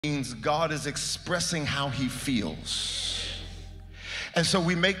means God is expressing how he feels. And so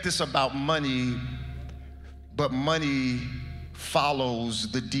we make this about money, but money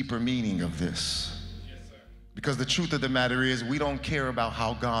follows the deeper meaning of this. Because the truth of the matter is, we don't care about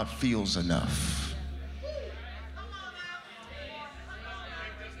how God feels enough.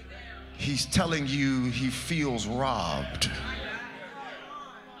 He's telling you he feels robbed.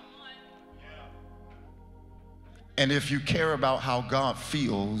 And if you care about how God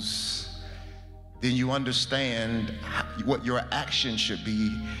feels, then you understand what your action should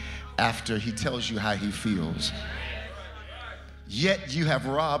be after he tells you how he feels. Yet you have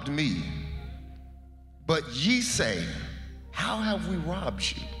robbed me. But ye say, how have we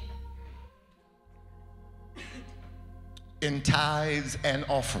robbed you? In tithes and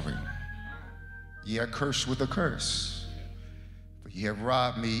offering. Ye are cursed with a curse. For ye have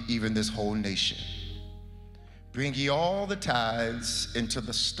robbed me, even this whole nation. Bring ye all the tithes into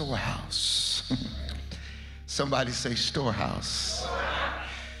the storehouse. Somebody say storehouse.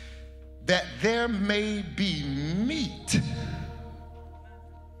 That there may be meat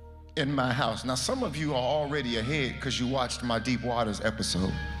in my house. Now, some of you are already ahead because you watched my Deep Waters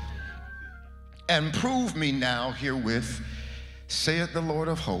episode. And prove me now herewith, saith the Lord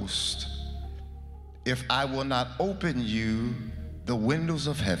of hosts, if I will not open you the windows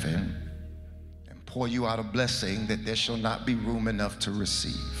of heaven and pour you out a blessing that there shall not be room enough to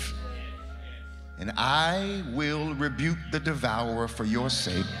receive. And I will rebuke the devourer for your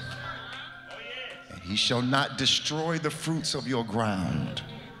sake, and he shall not destroy the fruits of your ground,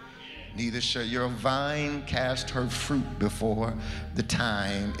 neither shall your vine cast her fruit before the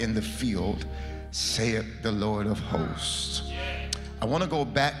time in the field, saith the Lord of hosts. I want to go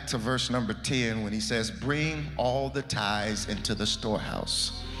back to verse number 10 when he says, bring all the tithes into the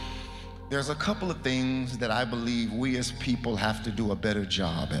storehouse. There's a couple of things that I believe we as people have to do a better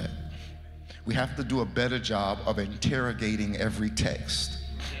job at. We have to do a better job of interrogating every text.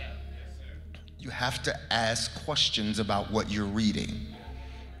 You have to ask questions about what you're reading.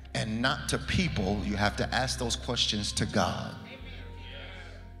 And not to people, you have to ask those questions to God.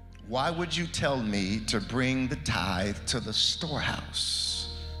 Why would you tell me to bring the tithe to the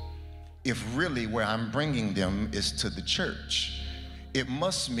storehouse if really where I'm bringing them is to the church? It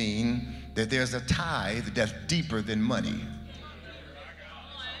must mean that there's a tithe that's deeper than money.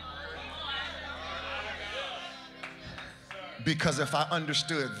 Because if I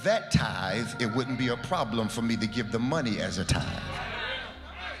understood that tithe, it wouldn't be a problem for me to give the money as a tithe.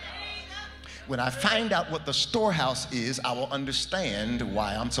 When I find out what the storehouse is, I will understand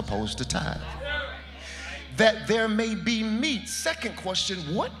why I'm supposed to tithe. That there may be meat. Second question,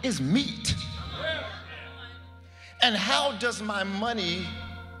 what is meat? And how does my money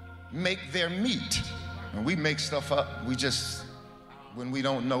make their meat? When we make stuff up, when we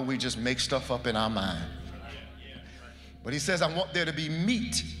don't know, we just make stuff up in our mind. But he says, I want there to be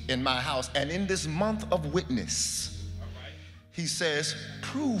meat in my house. And in this month of witness, he says,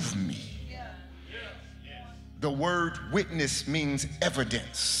 prove me. The word witness means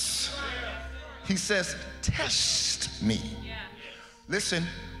evidence. He says, test me. Listen,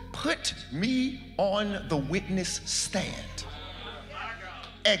 put me on the witness stand.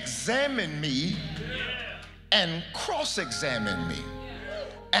 Examine me and cross-examine me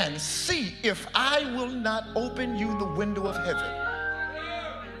and see if I will not open you the window of heaven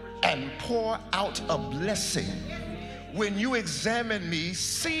and pour out a blessing. When you examine me,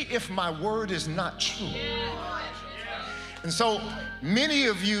 see if my word is not true. And so many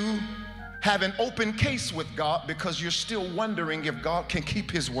of you have an open case with God because you're still wondering if God can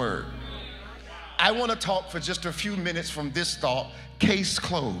keep his word. I want to talk for just a few minutes from this thought, case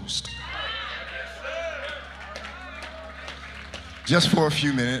closed. Just for a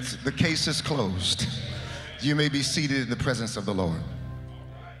few minutes, the case is closed. You may be seated in the presence of the Lord.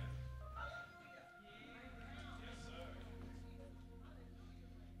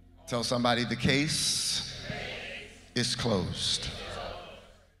 Tell somebody the case is closed.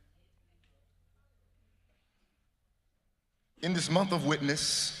 In this month of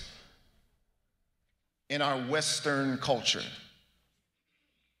witness, in our Western culture,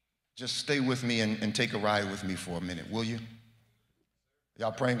 just stay with me and take a ride with me for a minute, will you?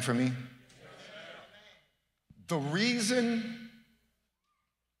 Y'all praying for me? The reason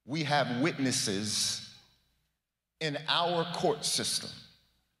we have witnesses in our court system,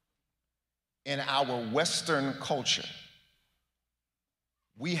 in our Western culture,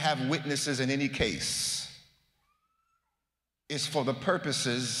 we have witnesses in any case, is for the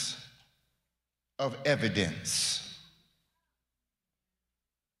purposes of evidence.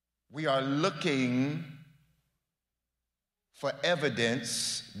 We are looking for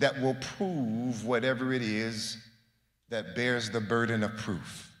evidence that will prove whatever it is that bears the burden of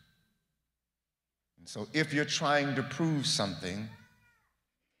proof. And so if you're trying to prove something,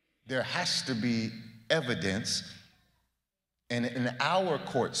 there has to be evidence. And in our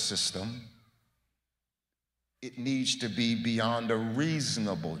court system, it needs to be beyond a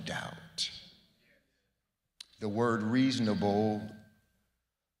reasonable doubt. The word reasonable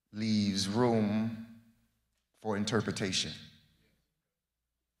leaves room for interpretation,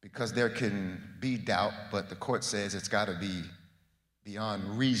 because there can be doubt, but the court says it's got to be beyond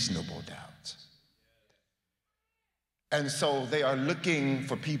reasonable doubt. And so they are looking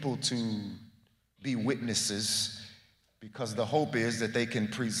for people to be witnesses, because the hope is that they can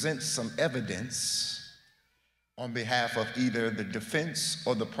present some evidence on behalf of either the defense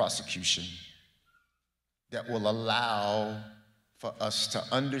or the prosecution that will allow for us to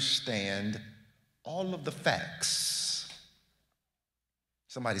understand all of the facts.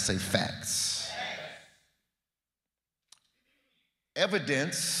 Somebody say facts.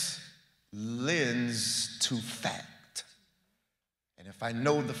 Evidence lends to fact. And if I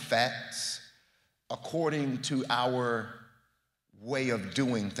know the facts according to our way of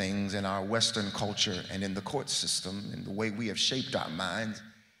doing things in our Western culture and in the court system and the way we have shaped our minds,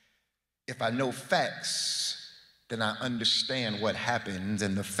 if I know facts, then I understand what happens,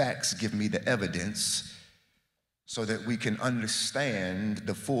 and the facts give me the evidence so that we can understand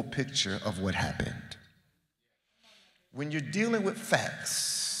the full picture of what happened. When you're dealing with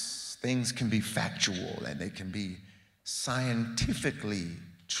facts, things can be factual and they can be scientifically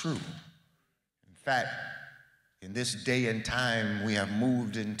true. In fact, in this day and time, we have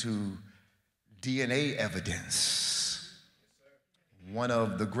moved into DNA evidence. One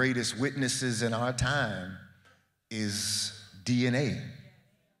of the greatest witnesses in our time is DNA.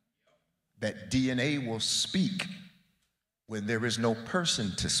 That DNA will speak when there is no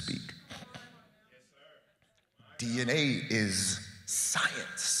person to speak. DNA is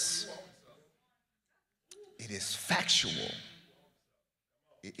science. It is factual.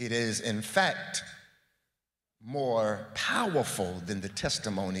 It is, in fact, more powerful than the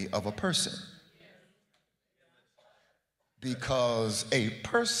testimony of a person. Because a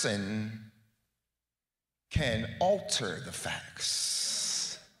person can alter the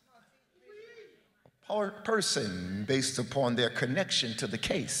facts. A person, based upon their connection to the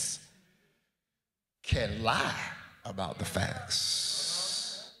case, can lie about the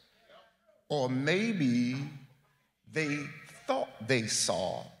facts. Or maybe they thought they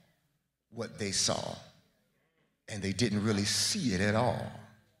saw what they saw, and they didn't really see it at all.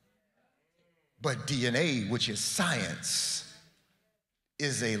 But DNA, which is science,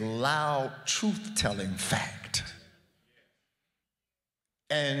 is a loud, truth-telling fact.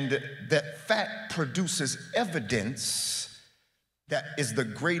 And that fact produces evidence that is the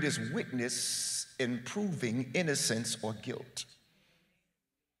greatest witness in proving innocence or guilt.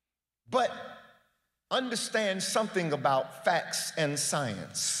 But understand something about facts and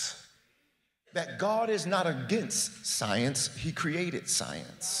science, that God is not against science. He created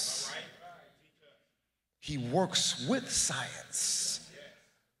science. He works with science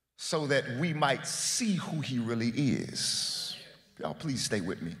so that we might see who he really is. Y'all please stay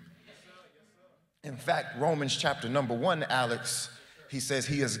with me. In fact, Romans chapter number 1, Alex, he says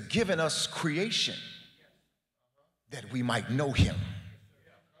he has given us creation that we might know him.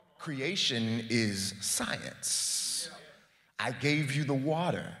 Creation is science. I gave you the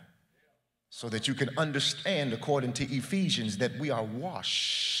water so that you can understand, according to Ephesians, that we are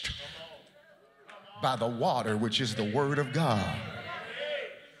washed by the water, which is the word of God.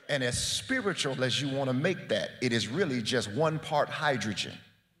 And as spiritual as you want to make that, it is really just 1 part hydrogen,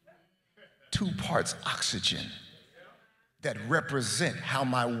 2 parts oxygen that represent how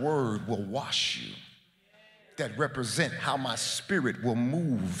my word will wash you, that represent how my spirit will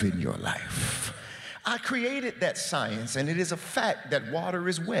move in your life. I created that science, and it is a fact that water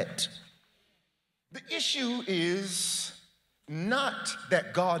is wet. The issue is not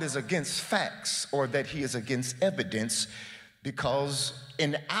that God is against facts or that he is against evidence, because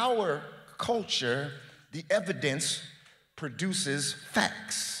in our culture, the evidence produces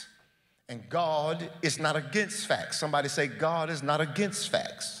facts. And God is not against facts. Somebody say, God is not against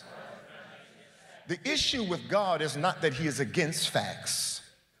facts. The issue with God is not that he is against facts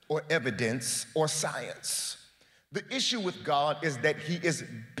or evidence or science. The issue with God is that he is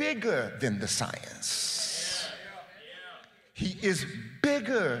bigger than the science. He is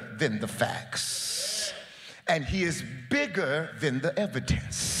bigger than the facts. And he is bigger than the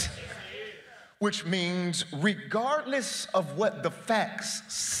evidence. Which means regardless of what the facts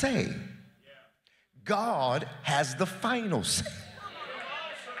say, God has the final say.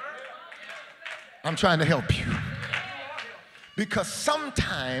 I'm trying to help you. Because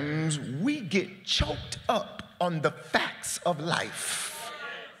sometimes we get choked up on the facts of life.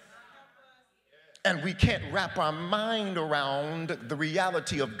 And we can't wrap our mind around the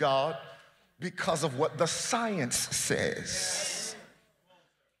reality of God because of what the science says.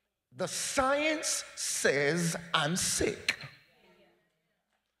 The science says I'm sick.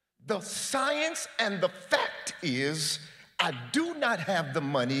 The science and the fact is I do not have the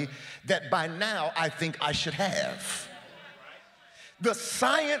money that by now I think I should have. The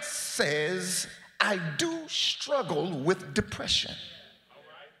science says I do struggle with depression.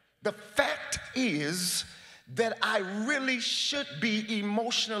 The fact is that I really should be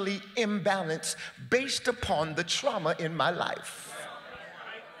emotionally imbalanced based upon the trauma in my life.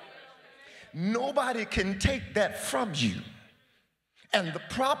 Nobody can take that from you. And the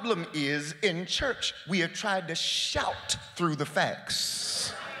problem is, in church, we have tried to shout through the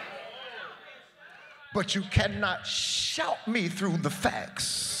facts. But you cannot shout me through the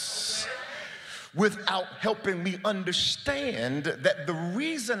facts without helping me understand that the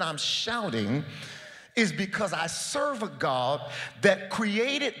reason I'm shouting is because I serve a God that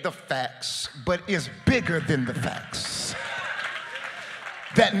created the facts but is bigger than the facts.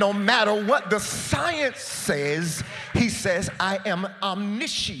 That no matter what the science says, he says, I am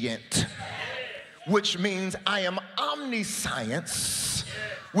omniscient, which means I am omniscience,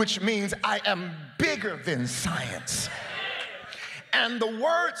 which means I am bigger than science. And the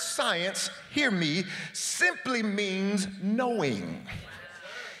word science, hear me, simply means knowing.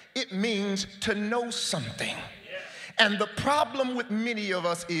 It means to know something. And the problem with many of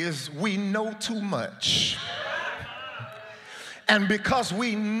us is we know too much. And because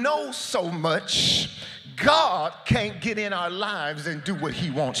we know so much, God can't get in our lives and do what he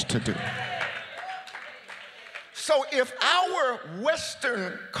wants to do. So if our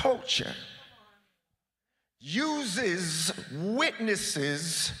Western culture uses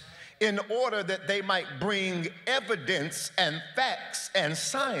witnesses in order that they might bring evidence and facts and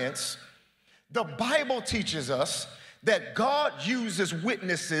science, the Bible teaches us that God uses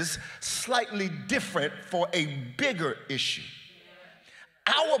witnesses slightly different for a bigger issue.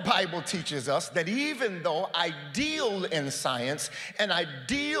 Our Bible teaches us that even though I deal in science and I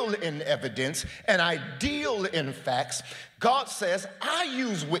deal in evidence and I deal in facts, God says I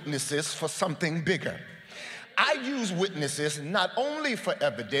use witnesses for something bigger. I use witnesses not only for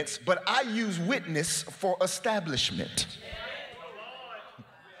evidence, but I use witness for establishment.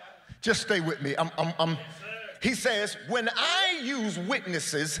 Just stay with me. He says, when I use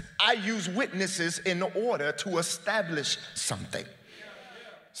witnesses in order to establish something.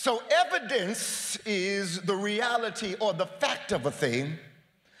 So evidence is the reality or the fact of a thing,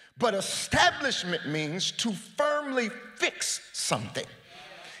 but establishment means to firmly fix something.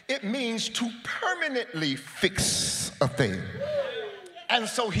 It means to permanently fix a thing. And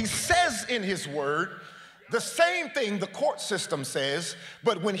so he says in his word, the same thing the court system says,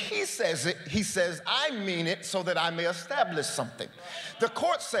 but when he says it, he says, I mean it so that I may establish something. The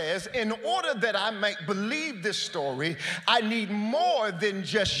court says, in order that I might believe this story, I need more than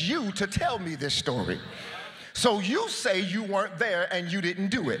just you to tell me this story. So you say you weren't there and you didn't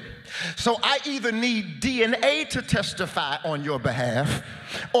do it. So I either need DNA to testify on your behalf,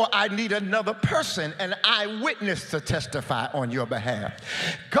 or I need another person, an eyewitness, to testify on your behalf.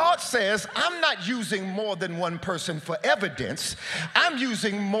 God says, I'm not using more than one person for evidence. I'm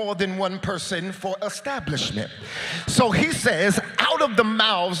using more than one person for establishment. So he says, out of the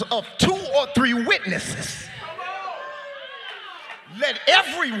mouths of 2 or 3 witnesses, let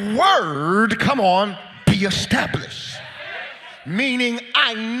every word, come on, be established. Meaning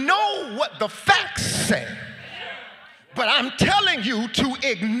I know what the facts say, but I'm telling you to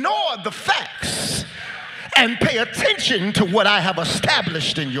ignore the facts and pay attention to what I have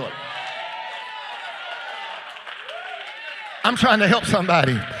established in your life. I'm trying to help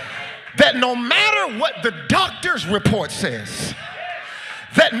somebody. That no matter what the doctor's report says,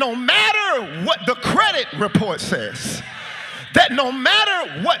 that no matter what the credit report says, that no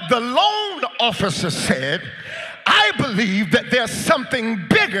matter what the loan officer said, I believe that there's something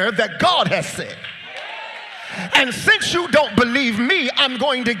bigger that God has said. And since you don't believe me, I'm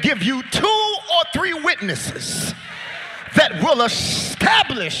going to give you 2 or 3 witnesses that will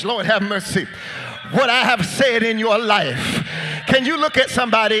establish, Lord have mercy, what I have said in your life. Can you look at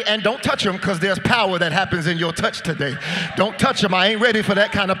somebody and don't touch them, because there's power that happens in your touch today. Don't touch them. I ain't ready for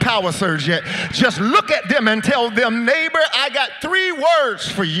that kind of power surge yet. Just look at them and tell them, neighbor, I got 3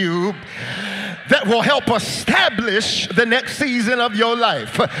 words for you that will help establish the next season of your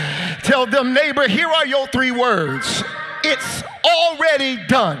life. Tell them, neighbor, here are your 3 words. It's already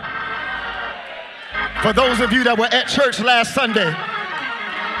done. For those of you that were at church last Sunday,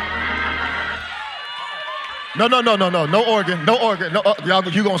 no organ, no, y'all,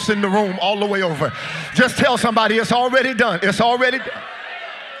 you're going to send the room all the way over. Just tell somebody it's already done. It's already done.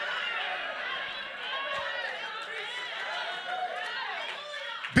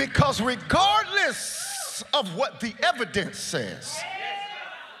 Because regardless of what the evidence says,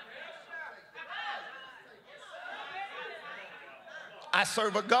 I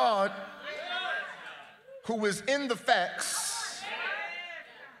serve a God who is in the facts,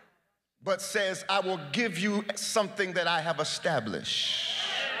 but says, I will give you something that I have established.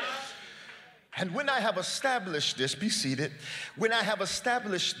 And when I have established this, be seated, when I have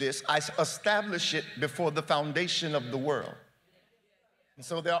established this, I establish it before the foundation of the world. And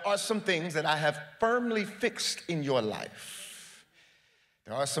so there are some things that I have firmly fixed in your life.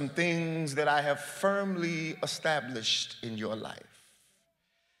 There are some things that I have firmly established in your life.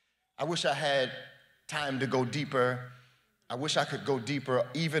 I wish I had time to go deeper. I wish I could go deeper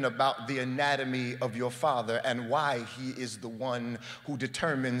even about the anatomy of your father and why he is the one who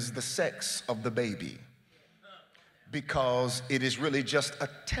determines the sex of the baby. Because it is really just a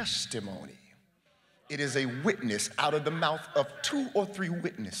testimony. It is a witness out of the mouth of 2 or 3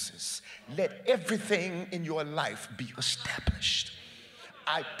 witnesses. Let everything in your life be established.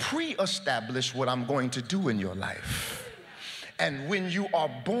 I pre-establish what I'm going to do in your life. And when you are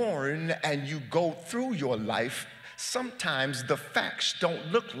born and you go through your life, sometimes the facts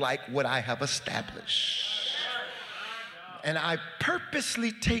don't look like what I have established. And I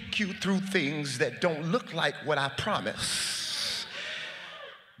purposely take you through things that don't look like what I promise.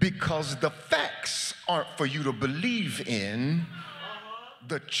 Because the facts aren't for you to believe in.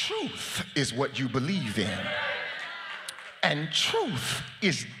 The truth is what you believe in. And truth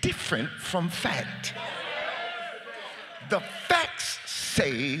is different from fact. The facts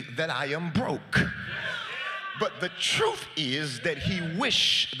say that I am broke. But the truth is that he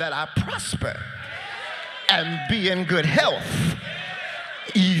wished that I prosper and be in good health,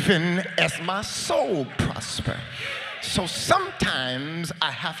 even as my soul prosper. So sometimes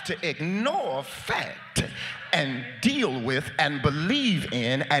I have to ignore fact and deal with and believe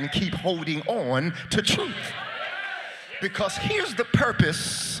in and keep holding on to truth. Because here's the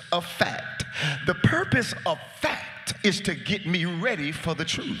purpose of fact. The purpose of fact is to get me ready for the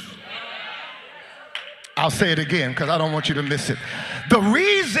truth. I'll say it again because I don't want you to miss it. The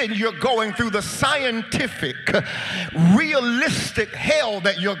reason you're going through the scientific, realistic hell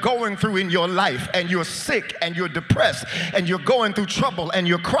that you're going through in your life, and you're sick and you're depressed and you're going through trouble and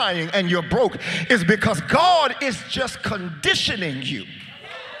you're crying and you're broke, is because God is just conditioning you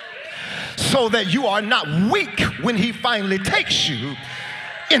so that you are not weak when he finally takes you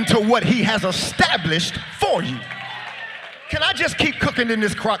into what he has established for you. Can I just keep cooking in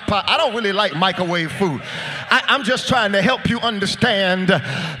this crock pot? I don't really like microwave food. I'm just trying to help you understand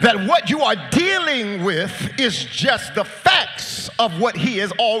that what you are dealing with is just the facts of what he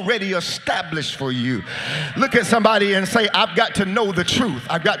has already established for you. Look at somebody and say, I've got to know the truth.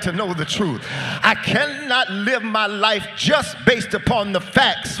 I've got to know the truth. I cannot live my life just based upon the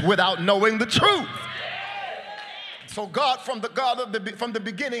facts without knowing the truth. So God, from the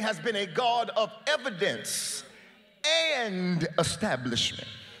beginning, has been a God of evidence and establishment.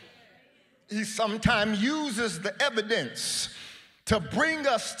 He sometimes uses the evidence to bring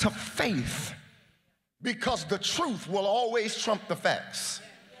us to faith, because the truth will always trump the facts.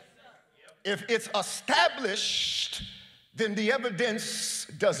 If it's established, then the evidence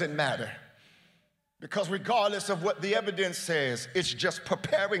doesn't matter. Because regardless of what the evidence says, it's just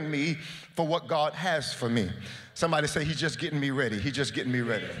preparing me for what God has for me. Somebody say, he's just getting me ready. He's just getting me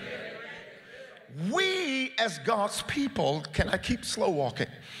ready. We as God's people, can I keep slow walking?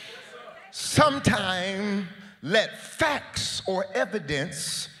 Sometimes let facts or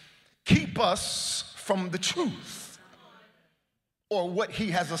evidence keep us from the truth or what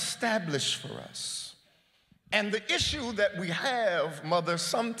he has established for us. And the issue that we have, mother,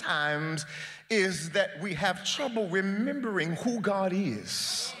 sometimes is that we have trouble remembering who God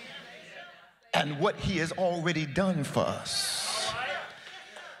is and what he has already done for us.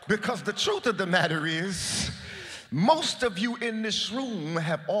 Because the truth of the matter is, most of you in this room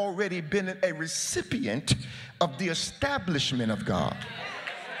have already been a recipient of the establishment of God.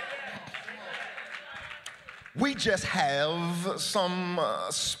 We just have some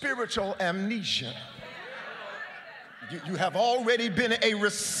spiritual amnesia. You have already been a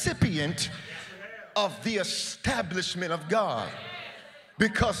recipient of the establishment of God.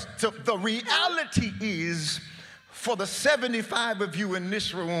 Because the reality is, for the 75 of you in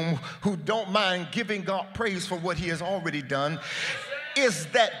this room who don't mind giving God praise for what he has already done, is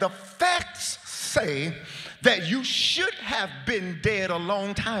that the facts say that you should have been dead a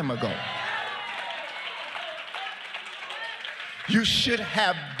long time ago. You should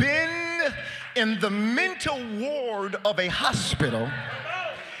have been in the mental ward of a hospital,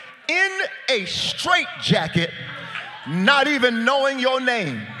 in a straitjacket, not even knowing your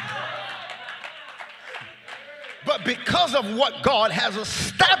name. But because of what God has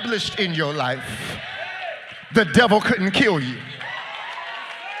established in your life, the devil couldn't kill you.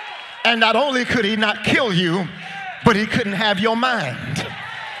 And not only could he not kill you, but he couldn't have your mind.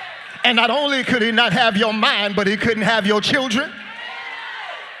 And not only could he not have your mind, but he couldn't have your children.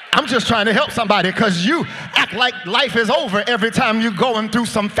 I'm just trying to help somebody, because you act like life is over every time you're going through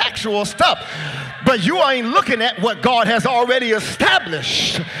some factual stuff. But you ain't looking at what God has already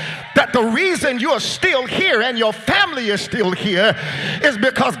established. That the reason you are still here and your family is still here is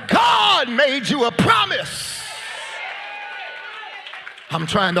because God made you a promise. I'm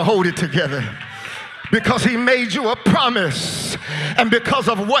trying to hold it together. Because he made you a promise. And because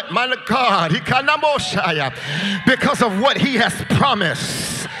of what, my God, because of what he has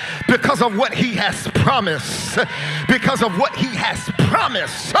promised. Because of what he has promised. Because of what he has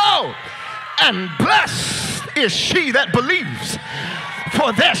promised. So, and blessed is she that believes,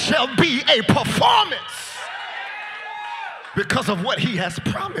 for there shall be a performance. Because of what he has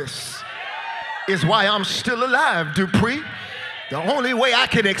promised is why I'm still alive, Dupree. The only way I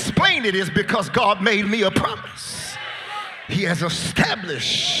can explain it is because God made me a promise. He has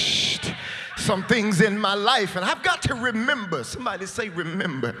established some things in my life, and I've got to remember. Somebody say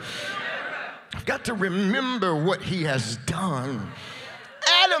remember. I've got to remember what he has done.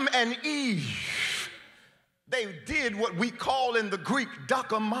 Adam and Eve, they did what we call in the Greek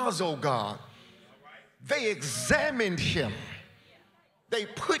dokimazo God. They examined him. They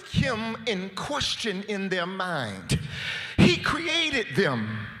put him in question in their mind. He created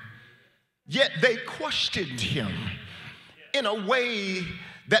them, yet they questioned him in a way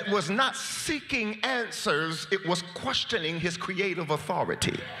that was not seeking answers. It was questioning his creative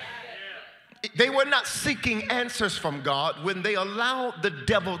authority. They were not seeking answers from God. When they allowed the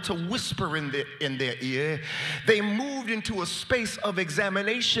devil to whisper in their ear, they moved into a space of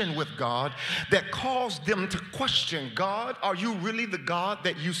examination with God that caused them to question, God, are you really the God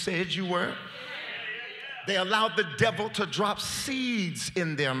that you said you were? They allowed the devil to drop seeds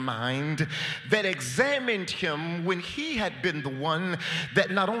in their mind that examined him when he had been the one that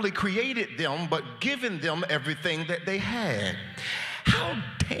not only created them, but given them everything that they had. How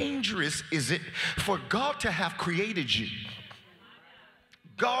dangerous is it for God to have created you,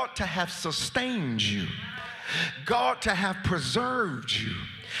 God to have sustained you, God to have preserved you,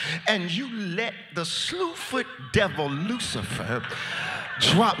 and you let the slewfoot devil Lucifer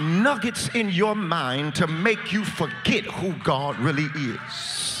drop nuggets in your mind to make you forget who God really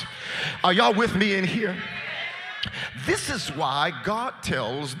is? Are y'all with me in here? This is why God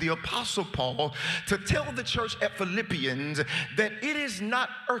tells the Apostle Paul to tell the church at Philippians that it is not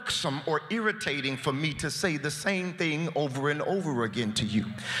irksome or irritating for me to say the same thing over and over again to you.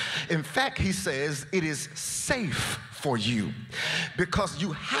 In fact, he says it is safe for you, because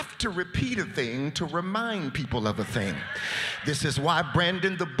you have to repeat a thing to remind people of a thing. This is why,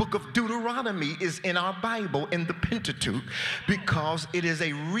 Brandon, the book of Deuteronomy is in our Bible in the Pentateuch, because it is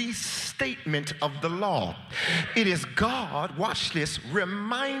a restatement of the law. It is God, watch this,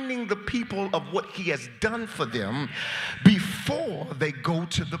 reminding the people of what he has done for them before they go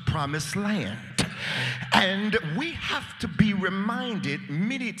to the promised land. And we have to be reminded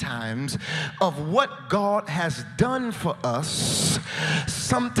many times of what God has done for us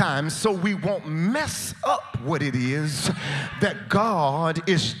sometimes, so we won't mess up what it is that God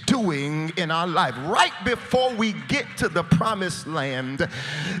is doing in our life. Right before we get to the promised land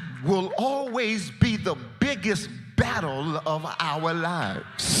will always be the biggest battle of our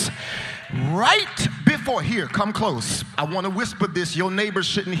lives. Right before, here, come close. I want to whisper this. Your neighbors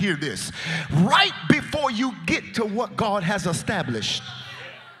shouldn't hear this. Right before you get to what God has established,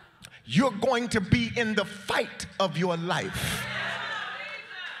 you're going to be in the fight of your life.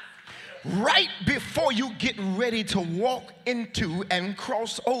 Right before you get ready to walk into and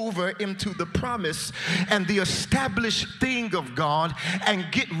cross over into the promise and the established thing of God and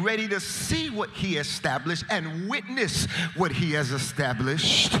get ready to see what he established and witness what he has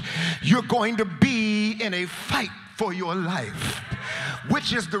established, you're going to be in a fight for your life,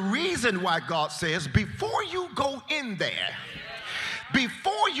 which is the reason why God says, before you go in there,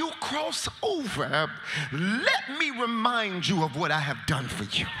 before you cross over, let me remind you of what I have done for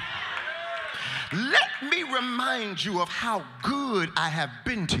you. Let me remind you of how good I have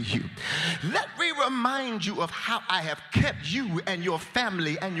been to you. Let me remind you of how I have kept you and your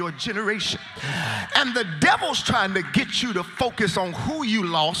family and your generation. And the devil's trying to get you to focus on who you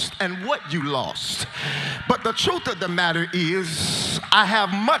lost and what you lost. But the truth of the matter is, I have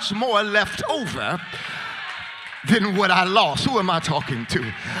much more left over than what I lost. Who am I talking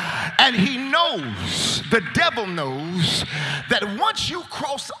to? And he knows, the devil knows, that once you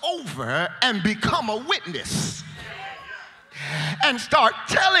cross over and become a witness and start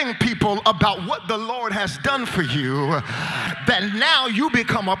telling people about what the Lord has done for you, that now you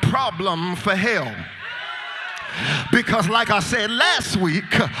become a problem for hell. Because like I said last week,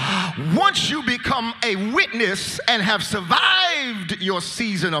 once you become a witness and have survived your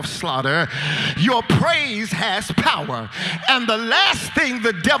season of slaughter, your praise has power. And the last thing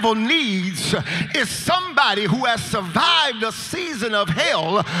the devil needs is somebody who has survived a season of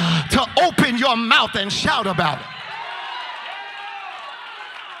hell to open your mouth and shout about it.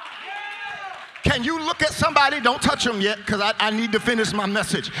 Can you look at somebody, don't touch them yet because I need to finish my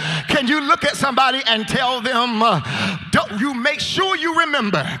message. Can you look at somebody and tell them, you make sure you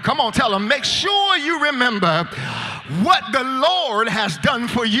remember, come on, tell them, make sure you remember what the Lord has done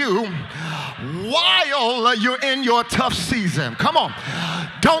for you while you're in your tough season. Come on,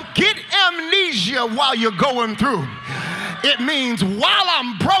 don't get amnesia while you're going through. It means while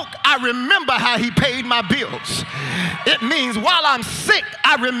I'm broke, I remember how he paid my bills. It means while I'm sick,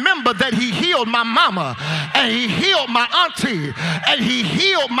 I remember that he healed my mama and he healed my auntie and he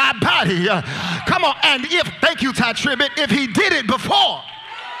healed my body. Come on, and thank you, Ty Tribbett, if he did it before.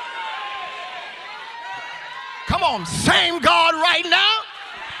 Come on, same God right now.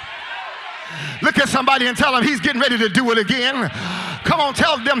 Look at somebody and tell them he's getting ready to do it again. Come on,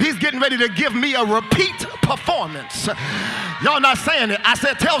 tell them he's getting ready to give me a repeat performance. Y'all not saying it. I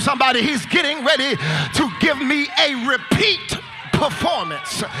said tell somebody he's getting ready to give me a repeat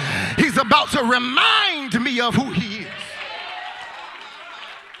performance. He's about to remind me of who he is.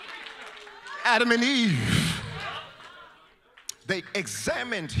 Adam and Eve, they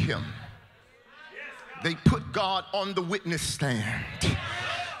examined him. They put God on the witness stand.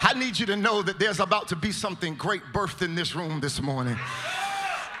 I need you to know that there's about to be something great birthed in this room this morning.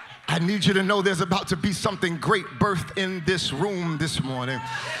 I need you to know there's about to be something great birthed in this room this morning,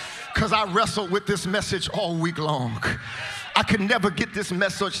 because I wrestled with this message all week long. I could never get this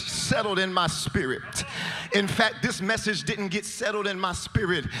message settled in my spirit. In fact, this message didn't get settled in my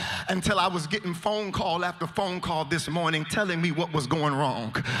spirit until I was getting phone call after phone call this morning telling me what was going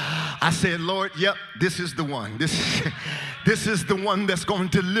wrong. I said, Lord, yep, this is the one. This is the one that's going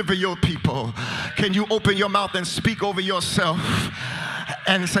to deliver your people. Can you open your mouth and speak over yourself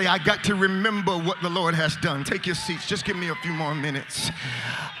and say, I got to remember what the Lord has done. Take your seats. Just give me a few more minutes.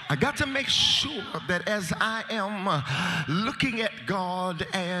 I got to make sure that as I am looking at God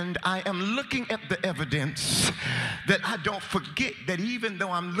and I am looking at the evidence, that I don't forget that even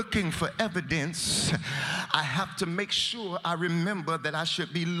though I'm looking for evidence, I have to make sure I remember that I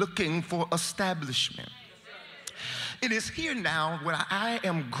should be looking for establishment. It is here now where I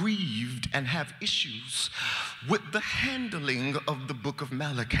am grieved and have issues with the handling of the book of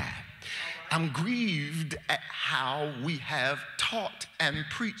Malachi. I'm grieved at how we have taught and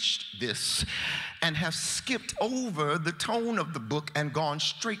preached this and have skipped over the tone of the book and gone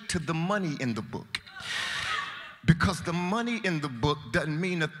straight to the money in the book. Because the money in the book doesn't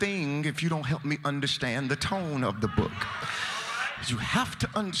mean a thing if you don't help me understand the tone of the book. You have to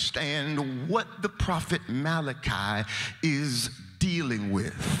understand what the prophet Malachi is dealing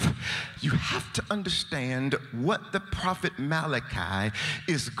with. You have to understand what the prophet Malachi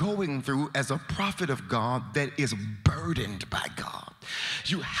is going through as a prophet of God that is burdened by God.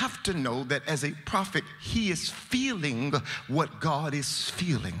 You have to know that as a prophet, he is feeling what God is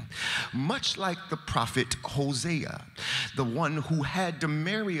feeling. Much like the prophet Hosea, the one who had to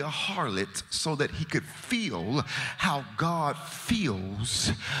marry a harlot so that he could feel how God feels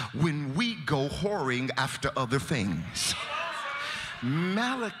when we go whoring after other things.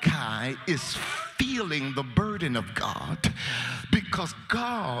 Malachi is feeling the burden of God because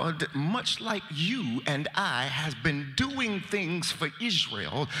God, much like you and I, has been doing things for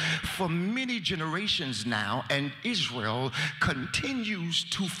Israel for many generations now, and Israel continues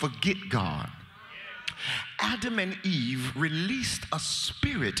to forget God. Adam and Eve released a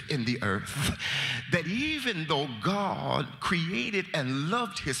spirit in the earth that even though God created and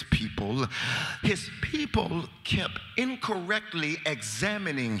loved his people kept incorrectly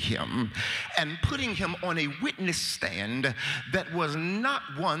examining him and putting him on a witness stand that was not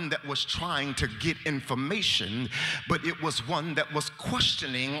one that was trying to get information, but it was one that was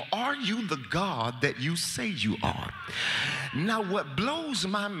questioning, are you the God that you say you are? Now, what blows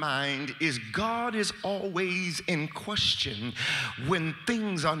my mind is God is always in question when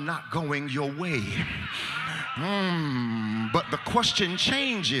things are not going your way. But the question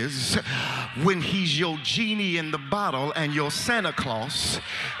changes when he's your genie in the bottle and your Santa Claus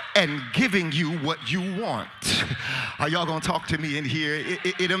and giving you what you want. Are y'all gonna talk to me in here?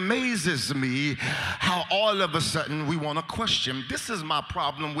 It amazes me how all of a sudden we want to question. This is my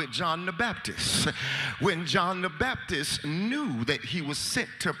problem with John the Baptist. When John the Baptist knew that he was sent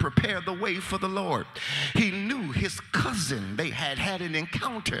to prepare the way for the Lord, he knew his cousin, they had had an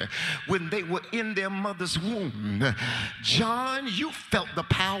encounter when they were in their mother's womb. John, you felt the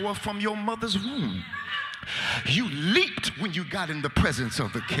power from your mother's womb. You leaped when you got in the presence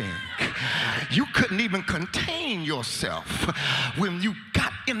of the king. You couldn't even contain yourself when you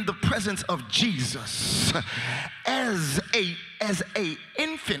got in the presence of Jesus. As a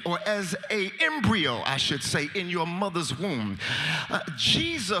infant, or as a embryo, I should say, in your mother's womb,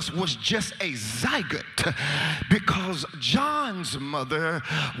 Jesus was just a zygote because John's mother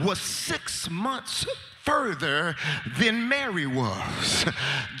was 6 months further than Mary was.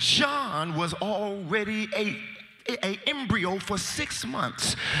 John was already a embryo for 6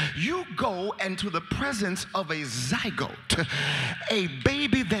 months. You go into the presence of a zygote, a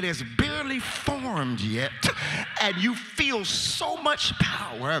baby that is barely formed yet, and you feel so much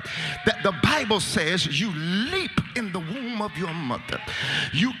power that the Bible says you leap in the womb of your mother.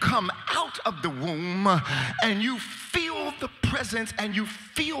 You come out of the womb and you feel the presence and you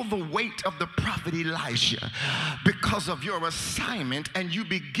feel the weight of the prophet Elijah because of your assignment, and you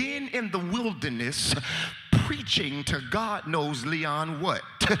begin in the wilderness preaching to God knows Leon what,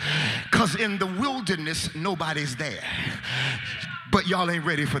 because in the wilderness nobody's there. But y'all ain't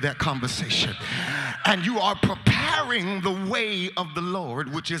ready for that conversation. And you are preparing the way of the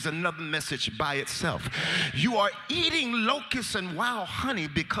Lord, which is another message by itself. You are eating locusts and wild honey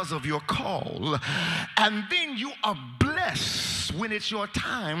because of your call. And then you are blessed when it's your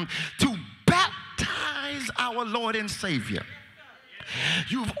time to baptize our Lord and Savior.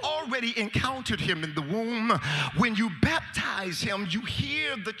 You've already encountered him in the womb. When you baptize him, you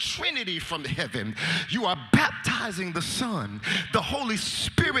hear the Trinity from heaven. You are baptizing the Son. The Holy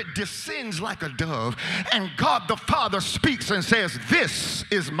Spirit descends like a dove, and God the Father speaks and says, "This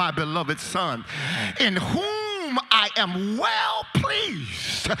is my beloved Son, in whom I am well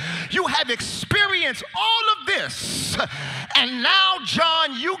pleased." You have experienced all of this, and now,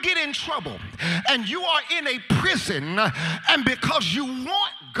 John, you get in trouble, and you are in a prison, and because you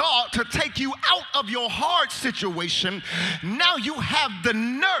want God to take you out of your hard situation, now you have the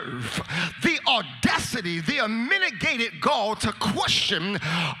nerve, the audacity, the unmitigated gall to question,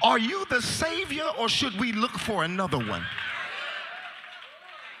 are you the Savior or should we look for another one?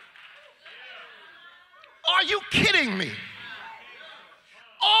 Are you kidding me?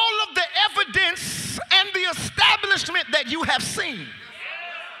 All of the evidence and the establishment that you have seen.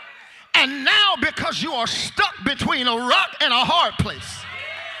 And now, because you are stuck between a rock and a hard place,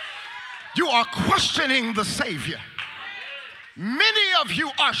 you are questioning the Savior. Many of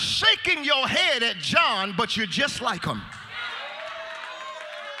you are shaking your head at John, but you're just like him.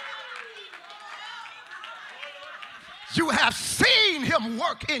 You have seen him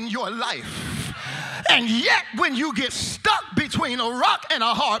work in your life. And yet, when you get stuck between a rock and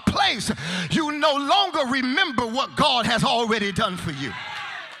a hard place, you no longer remember what God has already done for you.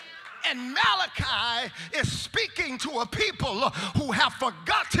 And Malachi is speaking to a people who have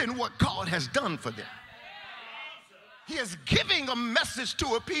forgotten what God has done for them. He is giving a message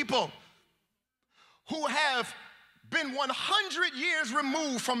to a people who have been 100 years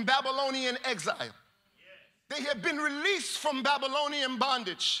removed from Babylonian exile. They have been released from Babylonian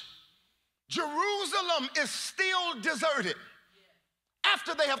bondage. Jerusalem is still deserted.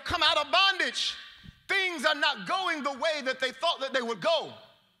 After they have come out of bondage, things are not going the way that they thought that they would go.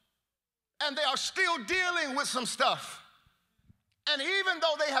 And they are still dealing with some stuff. And even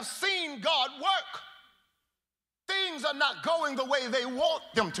though they have seen God work, things are not going the way they want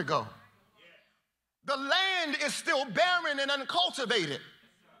them to go. The land is still barren and uncultivated.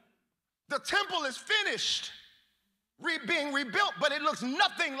 The temple is finished, being rebuilt, but it looks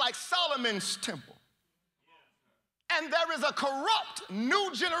nothing like Solomon's temple. And there is a corrupt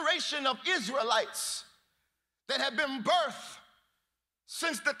new generation of Israelites that had been birthed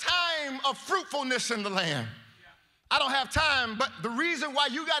since the time of fruitfulness in the land. I don't have time, but the reason why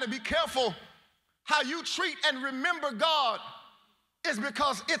you got to be careful how you treat and remember God is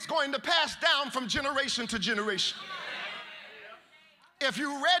because it's going to pass down from generation to generation. If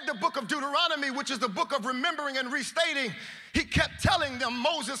you read the book of Deuteronomy, which is the book of remembering and restating, he kept telling them,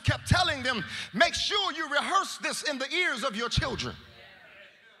 Moses kept telling them, make sure you rehearse this in the ears of your children.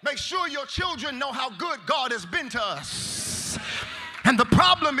 Make sure your children know how good God has been to us. And the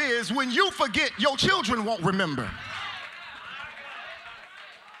problem is when you forget, your children won't remember.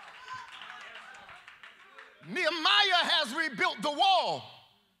 Nehemiah has rebuilt the wall.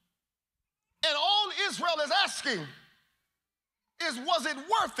 And all Israel is asking is, was it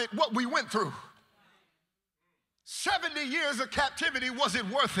worth it what we went through? 70 years of captivity, was it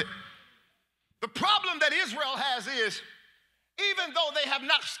worth it? The problem that Israel has is, even though they have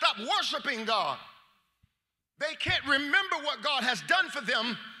not stopped worshiping God, they can't remember what God has done for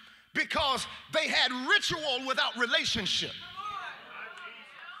them because they had ritual without relationship.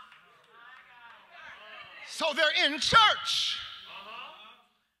 So they're in church.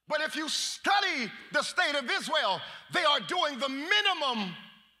 But if you study the state of Israel, they are doing the minimum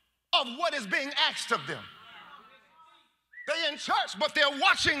of what is being asked of them. They're in church, but they're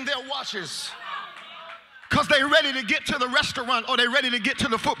watching their watches because they're ready to get to the restaurant or they're ready to get to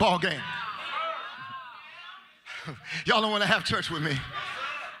the football game. Y'all don't want to have church with me.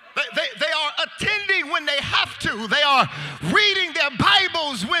 They are attending when they have to. They are reading their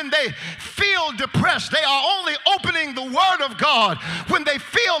Bibles when they feel depressed. They are only opening the Word of God when they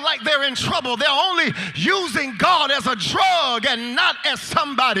feel like they're in trouble. They're only using God as a drug and not as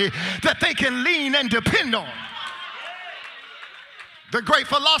somebody that they can lean and depend on. The great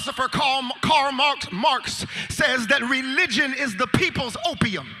philosopher Karl Marx says that religion is the people's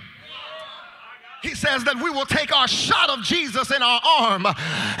opium. He says that we will take our shot of Jesus in our arm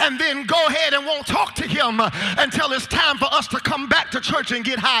and then go ahead and won't talk to him until it's time for us to come back to church and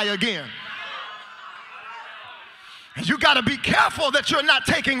get high again. And you got to be careful that you're not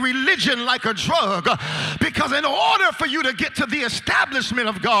taking religion like a drug, because in order for you to get to the establishment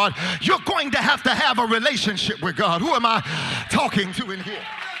of God, you're going to have a relationship with God. Who am I talking to in here?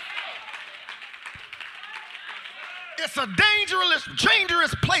 It's a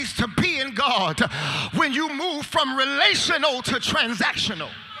dangerous place to be in God when you move from relational to transactional.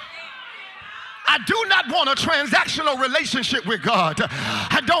 I do not want a transactional relationship with God.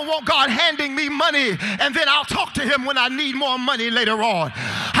 I don't want God handing me money and then I'll talk to him when I need more money later on.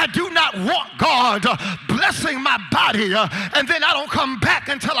 I do not want God blessing my body and then I don't come back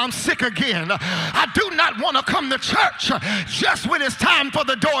until I'm sick again. I do not want to come to church just when it's time for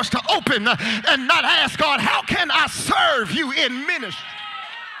the doors to open and not ask God, how can I serve you in ministry?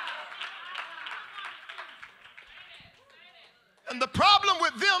 And the problem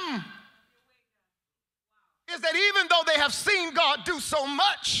with them is that even though they have seen God do so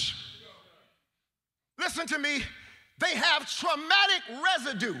much, listen to me, they have traumatic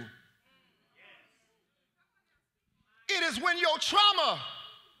residue. It is when your trauma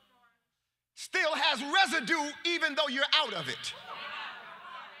still has residue even though you're out of it.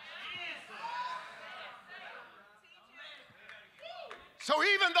 So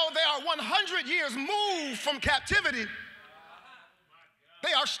even though they are 100 years moved from captivity,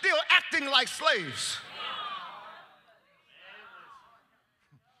 they are still acting like slaves.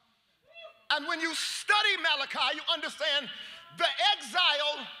 And when you study Malachi, you understand the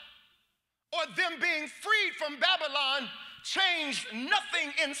exile or them being freed from Babylon changed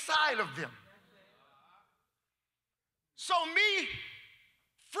nothing inside of them. So me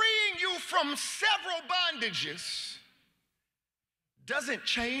freeing you from several bondages doesn't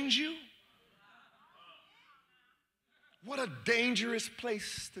change you. What a dangerous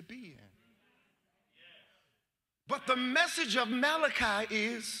place to be in. But the message of Malachi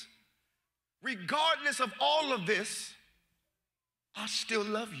is, regardless of all of this, I still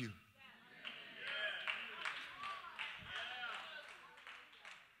love you.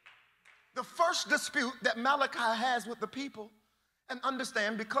 The first dispute that Malachi has with the people, and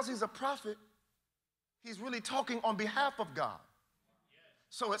understand, because he's a prophet, he's really talking on behalf of God.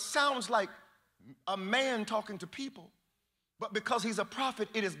 So it sounds like a man talking to people, but because he's a prophet,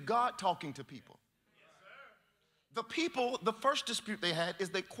 it is God talking to people. The people, the first dispute they had is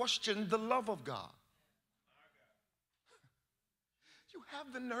they questioned the love of God. You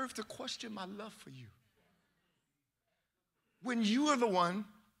have the nerve to question my love for you, when you are the one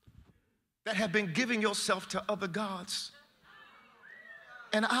that have been giving yourself to other gods.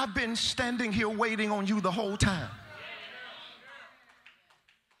 And I've been standing here waiting on you the whole time.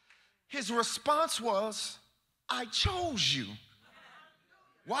 His response was, I chose you.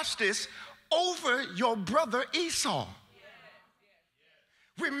 Watch this. Over your brother Esau.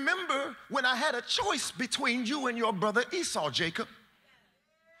 Remember when I had a choice between you and your brother Esau, Jacob.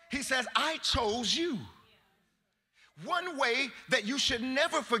 He says, I chose you. One way that you should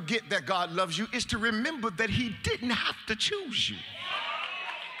never forget that God loves you is to remember that he didn't have to choose you.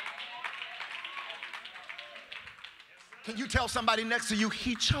 Can you tell somebody next to you,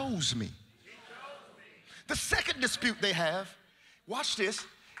 he chose me? The second dispute they have, watch this,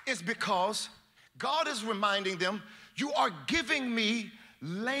 is because God is reminding them, you are giving me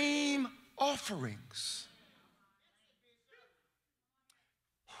lame offerings.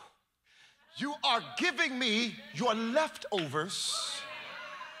 You are giving me your leftovers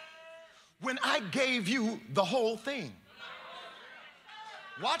when I gave you the whole thing.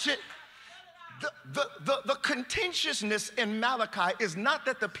 Watch it. The contentiousness in Malachi is not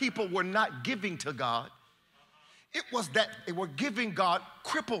that the people were not giving to God. It was that they were giving God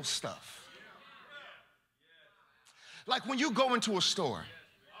crippled stuff. Like when you go into a store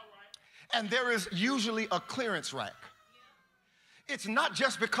and there is usually a clearance rack. It's not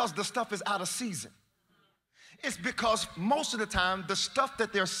just because the stuff is out of season. It's because most of the time the stuff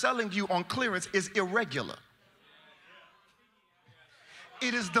that they're selling you on clearance is irregular.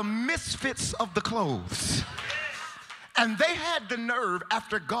 It is the misfits of the clothes. And they had the nerve,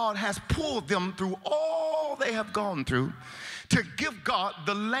 after God has pulled them through all they have gone through, to give God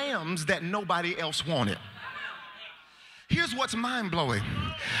the lambs that nobody else wanted. Here's what's mind-blowing,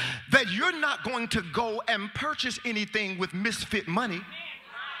 that you're not going to go and purchase anything with misfit money.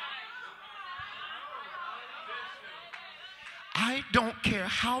 I don't care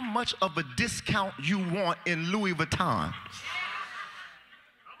how much of a discount you want in Louis Vuitton.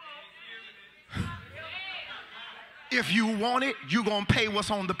 If you want it, you're going to pay what's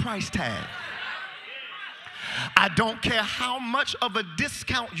on the price tag. I don't care how much of a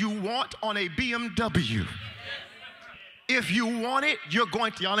discount you want on a BMW. If you want it, you're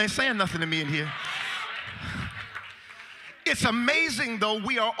going to, y'all ain't saying nothing to me in here. It's amazing though,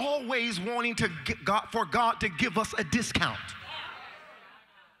 we are always wanting to for God to give us a discount.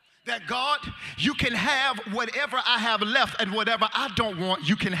 That God, you can have whatever I have left, and whatever I don't want,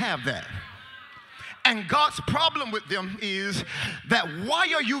 you can have that. And God's problem with them is that,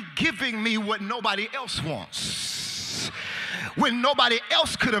 why are you giving me what nobody else wants when nobody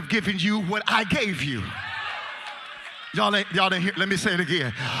else could have given you what I gave you? Y'all didn't hear. Let me say it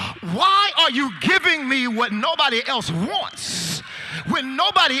again. Why are you giving me what nobody else wants when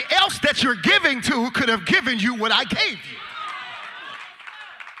nobody else that you're giving to could have given you what I gave you?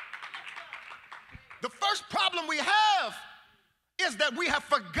 The first problem we have is that we have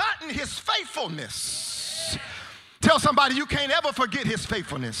forgotten his faithfulness. Tell somebody, you can't ever forget his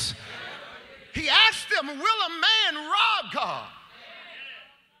faithfulness. He asked them, will a man rob God?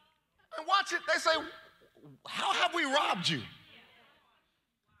 And watch it, they say, how have we robbed you?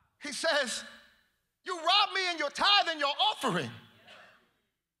 He says, you robbed me in your tithe and your offering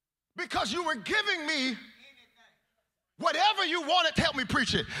because you were giving me whatever you wanted. Help me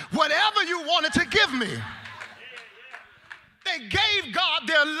preach it. Whatever you wanted to give me. They gave God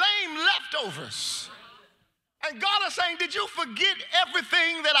their lame leftovers. And God is saying, did you forget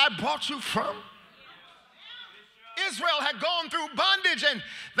everything that I brought you from? Israel had gone through bondage, and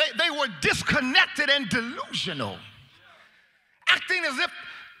they were disconnected and delusional, acting as if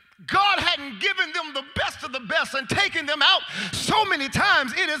God hadn't given them the best of the best and taken them out so many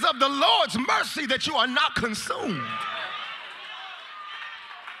times. It is of the Lord's mercy that you are not consumed.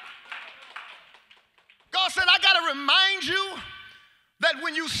 God said, I got to remind you that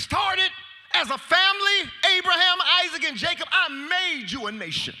when you started as a family, Abraham, Isaac, and Jacob, I made you a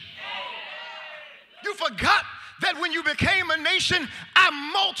nation. You forgot that when you became a nation,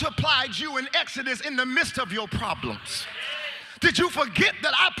 I multiplied you in Exodus in the midst of your problems. Did you forget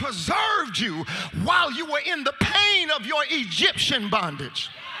that I preserved you while you were in the pain of your Egyptian bondage?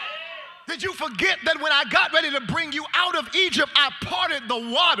 Did you forget that when I got ready to bring you out of Egypt, I parted the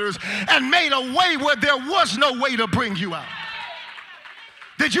waters and made a way where there was no way to bring you out?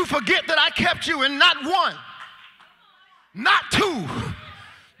 Did you forget that I kept you in not one, not two,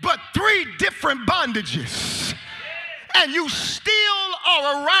 but 3 different bondages? And you still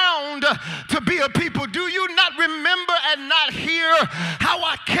are around to be a people. Do you not remember and not hear how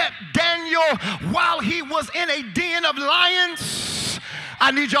I kept Daniel while he was in a den of lions? I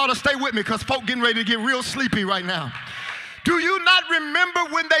need y'all to stay with me because folk getting ready to get real sleepy right now. Do you not remember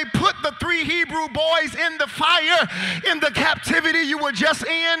when they put the 3 3 Hebrew boys in the fire in the captivity you were just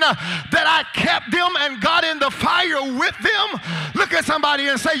in, that I kept them and got in the fire with them? Look at somebody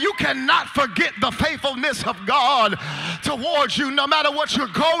and say, you cannot forget the faithfulness of God towards you no matter what you're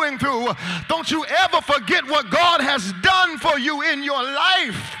going through. Don't you ever forget what God has done for you in your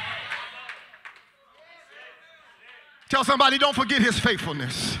life. Tell somebody, don't forget his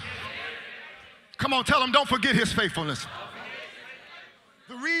faithfulness. Come on, tell them, don't forget his faithfulness.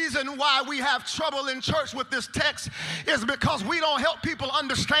 The reason why we have trouble in church with this text is because we don't help people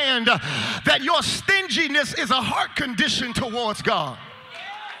understand that your stinginess is a heart condition towards God.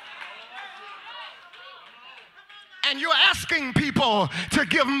 And you're asking people to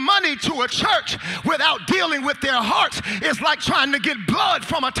give money to a church without dealing with their hearts. It's like trying to get blood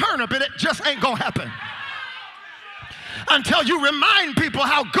from a turnip, and it just ain't gonna happen until you remind people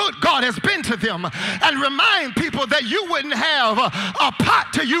how good God has been to them, and remind people that you wouldn't have a pot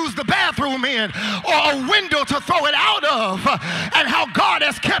to use the bathroom in or a window to throw it out of, and how God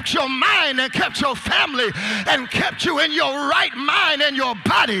has kept your mind and kept your family and kept you in your right mind and your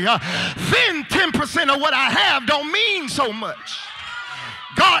body. Then 10% of what I have don't mean so much.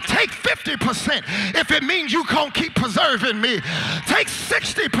 God, take 50% if it means you're going to keep preserving me. Take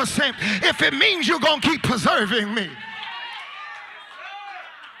 60% if it means you're going to keep preserving me.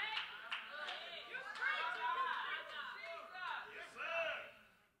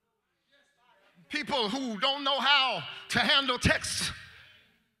 People who don't know how to handle texts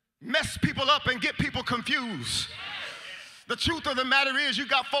mess people up and get people confused. The truth of the matter is, you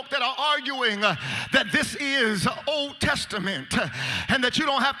got folk that are arguing that this is Old Testament and that you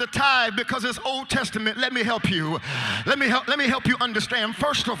don't have to tithe because it's Old Testament. Let me help you. Let me help you understand.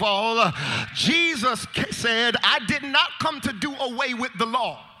 First of all, Jesus said, I did not come to do away with the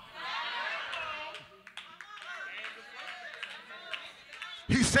law.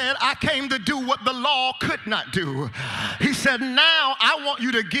 He said, I came to do what the law could not do. He said, now I want you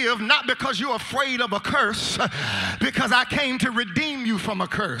to give, not because you're afraid of a curse, because I came to redeem you from a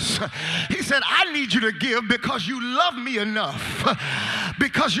curse. He said, I need you to give because you love me enough,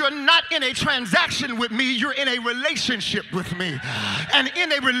 because you're not in a transaction with me, you're in a relationship with me. And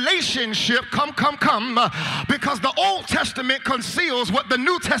in a relationship, because the Old Testament conceals what the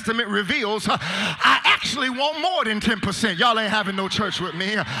New Testament reveals, I actually want more than 10%. Y'all ain't having no church with me.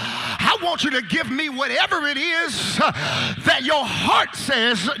 I want you to give me whatever it is that your heart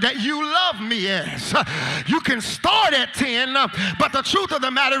says that you love me as. You can start at 10, but the truth of the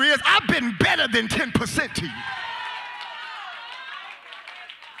matter is, I've been better than 10% to you.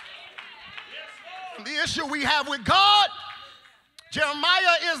 The issue we have with God,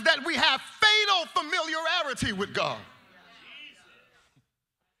 Jeremiah, is that we have fatal familiarity with God.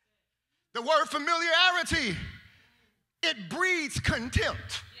 The word familiarity, it breeds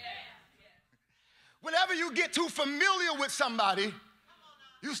contempt. Whenever you get too familiar with somebody,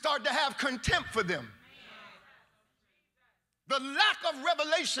 you start to have contempt for them. The lack of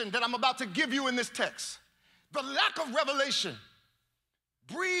revelation that I'm about to give you in this text, the lack of revelation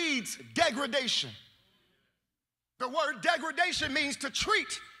breeds degradation. The word degradation means to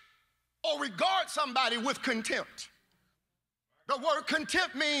treat or regard somebody with contempt. The word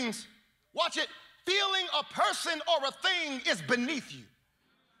contempt means, watch it, feeling a person or a thing is beneath you,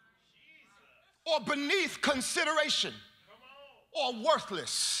 or beneath consideration, or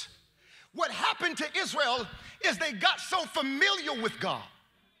worthless. What happened to Israel is they got so familiar with God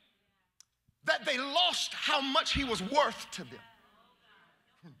that they lost how much he was worth to them.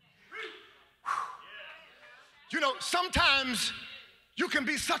 You know, sometimes you can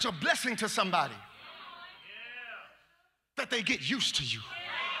be such a blessing to somebody that they get used to you.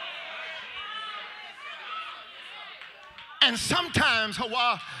 And sometimes,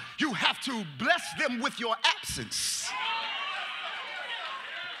 Hawa, you have to bless them with your absence,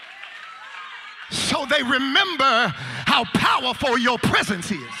 so they remember how powerful your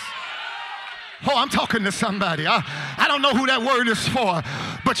presence is. Oh, I'm talking to somebody. I don't know who that word is for,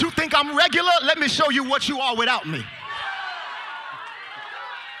 but you think I'm regular? Let me show you what you are without me.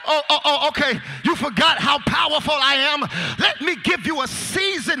 Oh, okay. You forgot how powerful I am. Let me give you a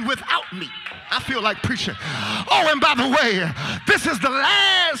season without me. I feel like preaching. Oh, and by the way, this is the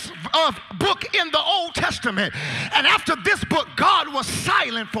last book in the Old Testament. And after this book, God was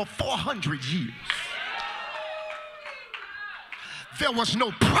silent for 400 years. There was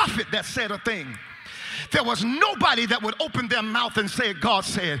no prophet that said a thing. there was nobody that would open their mouth and say, God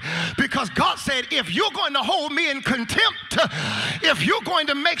said. Because God said, if you're going to hold me in contempt, if you're going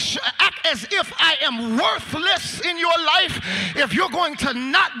to act as if I am worthless in your life, if you're going to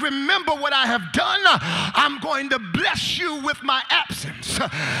not remember what I have done, I'm going to bless you with my absence.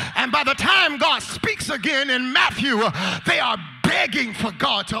 And by the time God speaks again in Matthew, they are begging for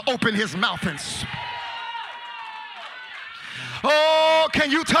God to open his mouth and speak. Oh, can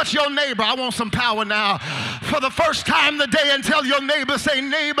you touch your neighbor? I want some power now. For the first time today, and tell your neighbor, say,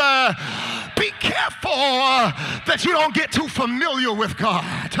 neighbor, be careful that you don't get too familiar with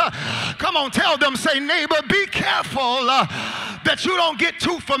God. Come on, tell them, say, neighbor, be careful that you don't get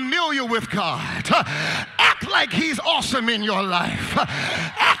too familiar with God. Act like he's awesome in your life.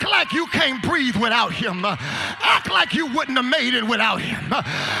 Act like you can't breathe without him. Act like you wouldn't have made it without him.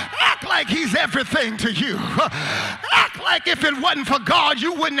 Act like he's everything to you. Act like if it wasn't for God,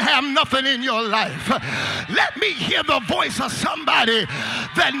 you wouldn't have nothing in your life. Let me hear the voice of somebody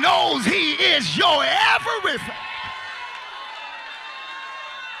that knows he is your everything.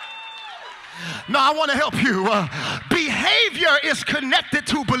 No, I want to help you. Behavior is connected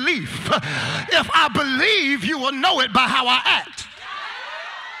to belief. If I believe, you will know it by how I act.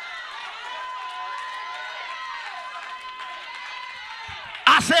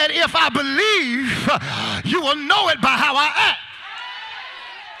 I said, if I believe, you will know it by how I act.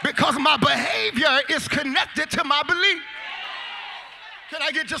 Because my behavior is connected to my belief. Can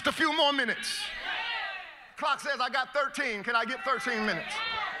I get just a few more minutes? Clock says I got 13. Can I get 13 minutes?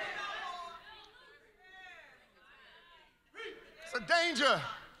 It's a danger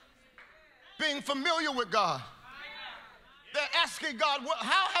being familiar with God. They're asking God,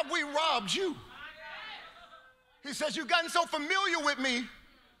 how have we robbed you? He says, you've gotten so familiar with me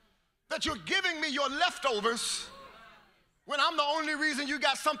that you're giving me your leftovers when I'm the only reason you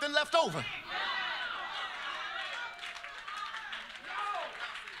got something left over.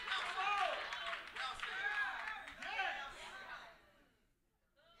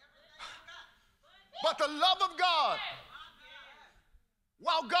 But the love of God,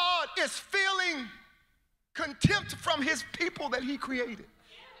 while God is feeling contempt from his people that he created,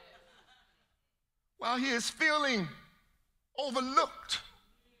 while he is feeling overlooked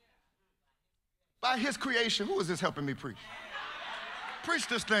by his creation. Who is this helping me preach? Preach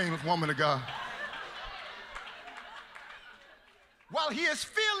this thing, woman of God. While he is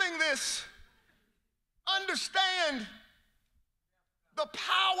feeling this, understand the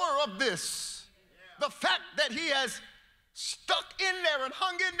power of this. The fact that he has stuck in there and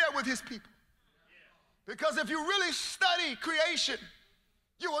hung in there with his people. Because if you really study creation,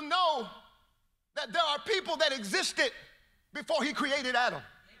 you will know that there are people that existed before he created Adam.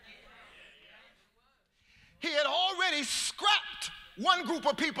 He had already scrapped one group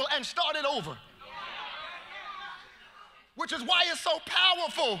of people and started over. Which is why it's so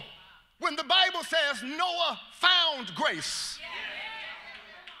powerful when the Bible says Noah found grace.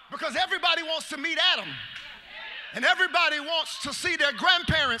 Because everybody wants to meet Adam. And everybody wants to see their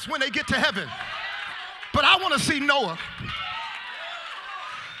grandparents when they get to heaven. But I want to see Noah.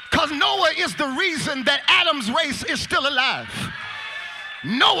 Because Noah is the reason that Adam's race is still alive.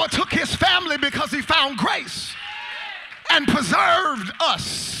 Noah took his family because he found grace and preserved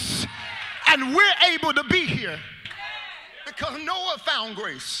us. And we're able to be here because Noah found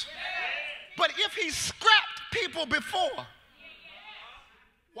grace. But if he scrapped people before,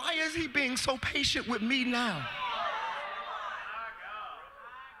 why is he being so patient with me now?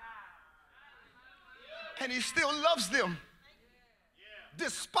 And he still loves them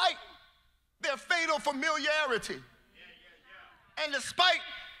despite their fatal familiarity and despite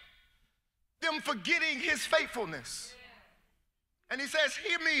them forgetting his faithfulness. And he says,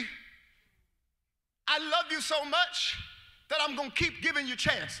 hear me, I love you so much that I'm going to keep giving you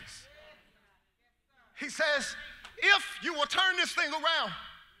chances. He says, if you will turn this thing around,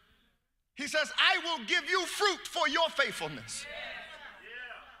 he says, I will give you fruit for your faithfulness.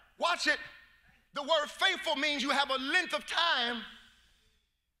 Watch it. The word faithful means you have a length of time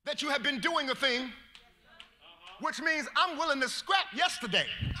that you have been doing a thing, which means I'm willing to scrap yesterday.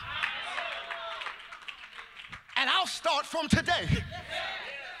 And I'll start from today.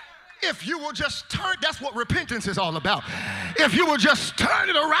 If you will just turn, that's what repentance is all about. If you will just turn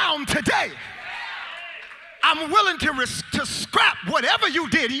it around today, I'm willing to scrap whatever you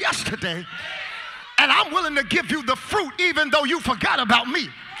did yesterday, and I'm willing to give you the fruit even though you forgot about me.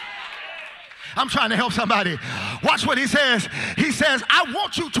 I'm trying to help somebody. Watch what he says. He says, I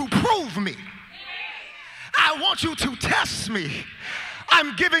want you to prove me. I want you to test me.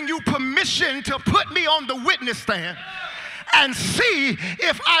 I'm giving you permission to put me on the witness stand. and see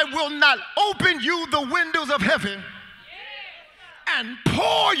if I will not open you the windows of heaven and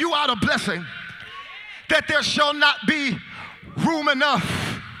pour you out a blessing that there shall not be room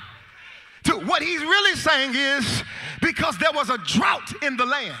enough. To what he's really saying is, because there was a drought in the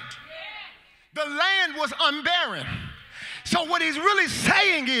land. The land was unbarren. So what he's really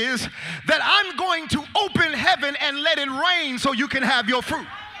saying is that I'm going to open heaven and let it rain so you can have your fruit.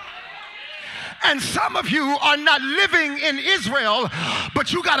 And some of you are not living in Israel,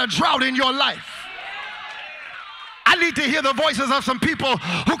 but you got a drought in your life. I need to hear the voices of some people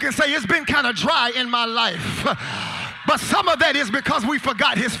who can say it's been kind of dry in my life. But some of that is because we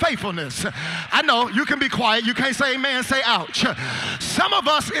forgot his faithfulness. I know, you can be quiet. You can't say amen, say ouch. Some of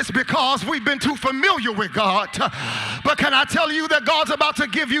us, it's because we've been too familiar with God. But can I tell you that God's about to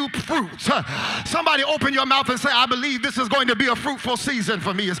give you fruits? Somebody open your mouth and say, I believe this is going to be a fruitful season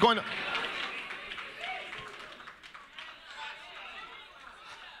for me. It's going to...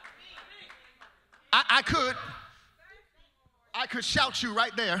 I could shout you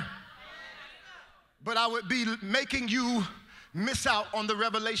right there, but I would be making you miss out on the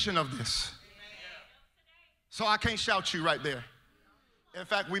revelation of this. So I can't shout you right there. In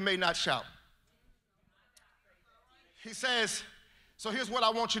fact, we may not shout. He says, so here's what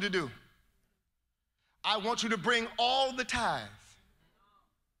I want you to do. I want you to bring all the tithe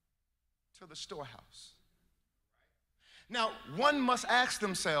to the storehouse. Now, one must ask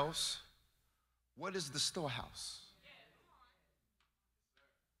themselves, what is the storehouse?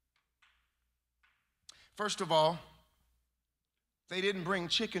 First of all, they didn't bring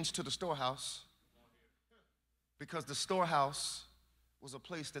chickens to the storehouse because the storehouse was a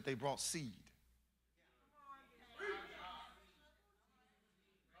place that they brought seed.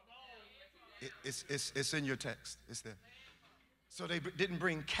 It's in your text. It's there. So they didn't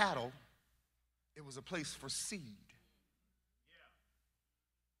bring cattle. It was a place for seed.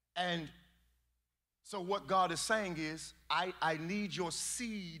 And so what God is saying is, I need your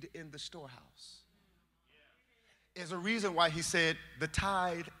seed in the storehouse. There's a reason why he said the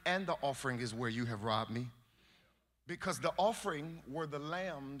tithe and the offering is where you have robbed me. Because the offering were the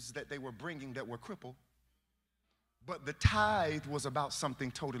lambs that they were bringing that were crippled. But the tithe was about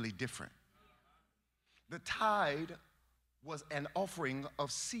something totally different. The tithe was an offering of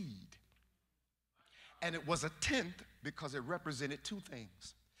seed. And it was a tenth because it represented two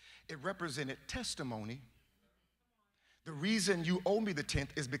things. It represented testimony. The reason you owe me the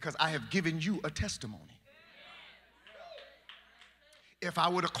tenth is because I have given you a testimony. If I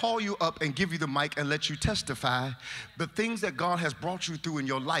were to call you up and give you the mic and let you testify, the things that God has brought you through in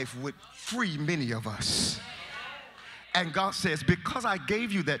your life would free many of us. And God says, because I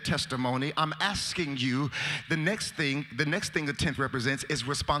gave you that testimony, I'm asking you the next thing the tenth represents is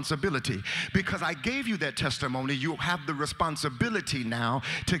responsibility. Because I gave you that testimony, you have the responsibility now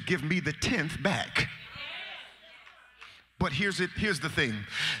to give me the tenth back. But here's the thing.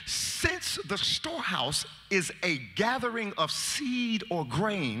 Since the storehouse is a gathering of seed or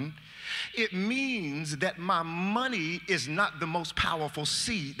grain, it means that my money is not the most powerful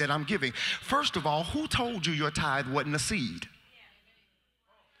seed that I'm giving. First of all, who told you your tithe wasn't a seed?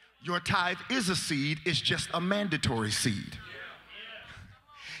 Your tithe is a seed, it's just a mandatory seed.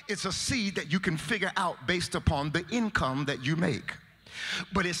 It's a seed that you can figure out based upon the income that you make.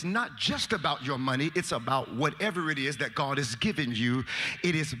 But it's not just about your money, it's about whatever it is that God has given you.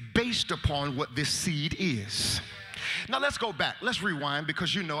 It is based upon what this seed is. Now let's go back, let's rewind,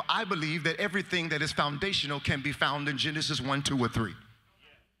 because you know I believe that everything that is foundational can be found in Genesis 1, 2, or 3.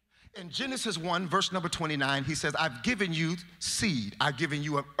 In Genesis 1, verse number 29, he says, I've given you seed. I've given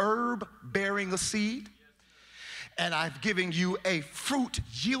you an herb bearing a seed, and I've given you a fruit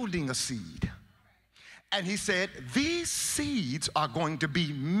yielding a seed. And he said, these seeds are going to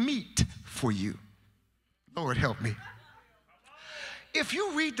be meat for you. Lord, help me. If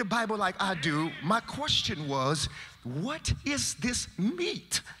you read the Bible like I do, my question was, what is this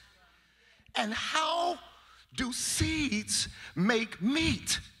meat? And how do seeds make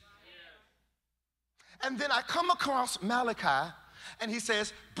meat? And then I come across Malachi, and he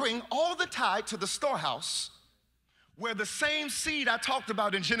says, bring all the tithe to the storehouse, where the same seed I talked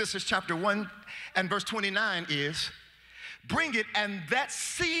about in Genesis chapter 1 and verse 29 is, bring it, and that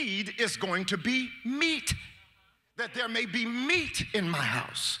seed is going to be meat, that there may be meat in my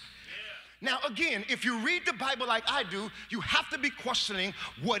house. Now again, if you read the Bible like I do, you have to be questioning,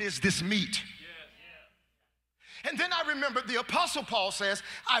 what is this meat? And then I remember the Apostle Paul says,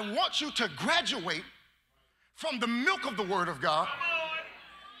 I want you to graduate from the milk of the Word of God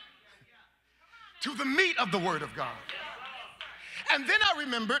to the meat of the Word of God. And then I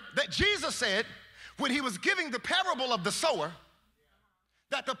remembered that Jesus said, when he was giving the parable of the sower,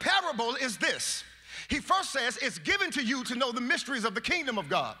 that the parable is this. He first says, it's given to you to know the mysteries of the kingdom of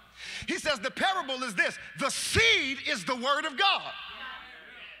God. He says the parable is this: the seed is the word of God.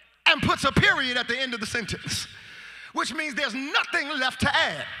 And puts a period at the end of the sentence, which means there's nothing left to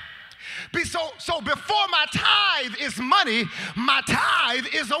add. So before my tithe is money, my tithe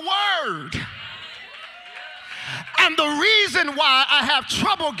is a word. And the reason why I have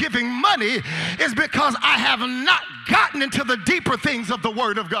trouble giving money is because I have not gotten into the deeper things of the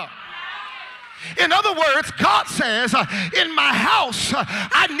word of God. In other words, God says, in my house,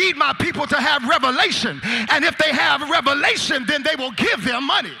 I need my people to have revelation. And if they have revelation, then they will give their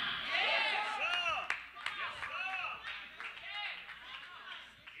money.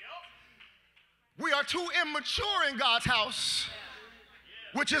 We are too immature in God's house,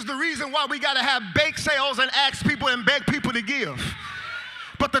 which is the reason why we got to have bake sales and ask people and beg people to give.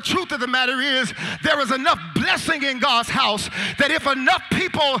 But the truth of the matter is, there is enough blessing in God's house that if enough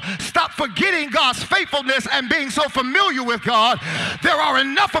people stop forgetting God's faithfulness and being so familiar with God, there are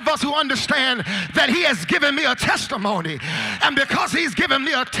enough of us who understand that he has given me a testimony. And because he's given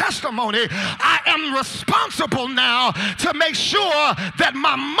me a testimony, I am responsible now to make sure that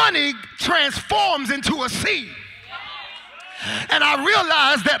my money transforms into a seed. And I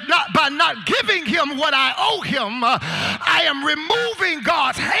realize that by not giving him what I owe him, I am removing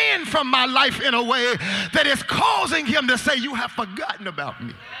God's hand from my life in a way that is causing him to say, you have forgotten about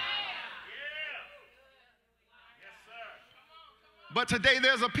me. But today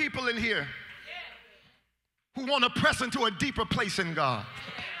there's a people in here who want to press into a deeper place in God.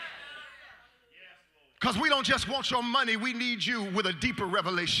 Because we don't just want your money, we need you with a deeper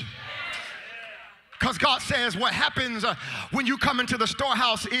revelation. Because God says what happens when you come into the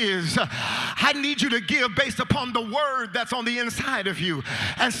storehouse is I need you to give based upon the word that's on the inside of you.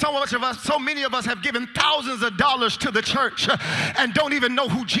 And so many of us have given thousands of dollars to the church and don't even know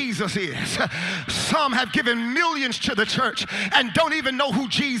who Jesus is. Some have given millions to the church and don't even know who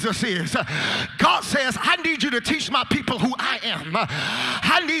Jesus is. God says, I need you to teach my people who I am.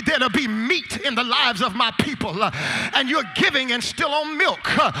 I need there to be meat in the lives of my people. And you're giving and still on milk.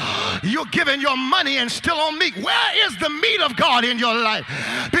 You're giving your money and still on meat. Where is the meat of God in your life?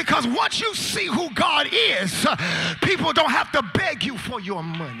 Because once you see who God is, people don't have to beg you for your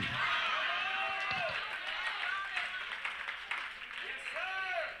money.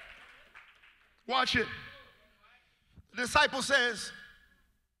 Watch it. The disciple says,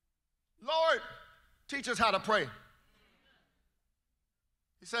 Lord, teach us how to pray.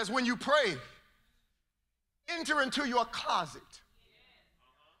 He says, when you pray, enter into your closet.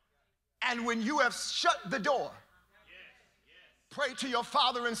 And when you have shut the door, pray to your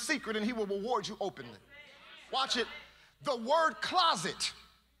Father in secret and he will reward you openly. Watch it. The word closet,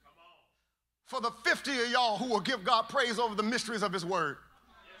 for the 50 of y'all who will give God praise over the mysteries of his word.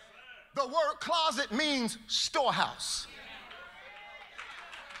 The word closet means storehouse,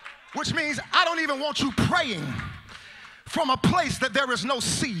 which means I don't even want you praying from a place that there is no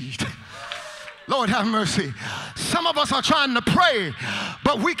seed. Lord have mercy. Some of us are trying to pray,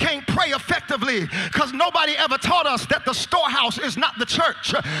 but we can't pray effectively because nobody ever taught us that the storehouse is not the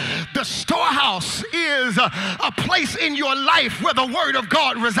church. The storehouse is a place in your life where the word of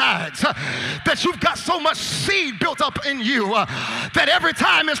God resides. That you've got so much seed built up in you that every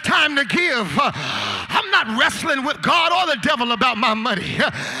time it's time to give, I'm not wrestling with God or the devil about my money.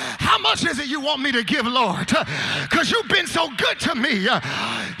 How much is it you want me to give, Lord? Because you've been so good to me.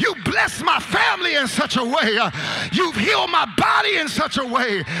 You blessed my family in such a way. You've healed my body in such a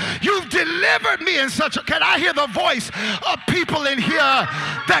way. You've delivered me in such a... Can I hear the voice of people in here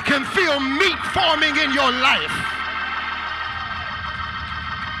that can feel meat forming in your life?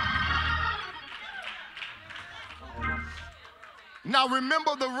 Now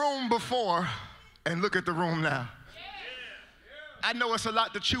remember the room before and look at the room now. I know it's a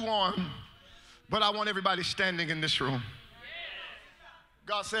lot to chew on, but I want everybody standing in this room.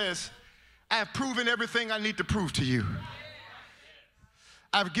 God says, I have proven everything I need to prove to you.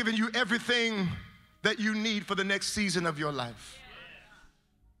 I've given you everything that you need for the next season of your life.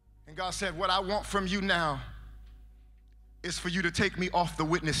 And God said, what I want from you now is for you to take me off the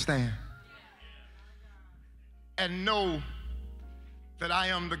witness stand and know that I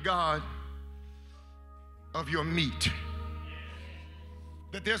am the God of your meat.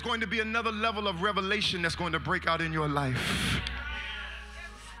 That there's going to be another level of revelation that's going to break out in your life.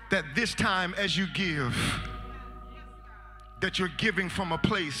 That this time as you give, that you're giving from a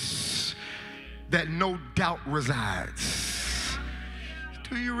place that no doubt resides.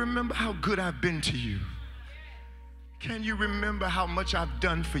 Do you remember how good I've been to you? Can you remember how much I've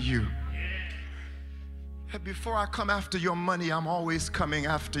done for you? And before I come after your money, I'm always coming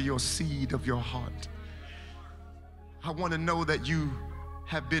after your seed of your heart. I want to know that you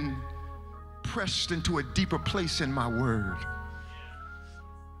have been pressed into a deeper place in my word.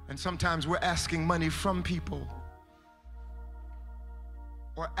 And sometimes we're asking money from people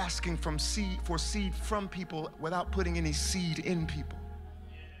or asking for seed from people without putting any seed in people.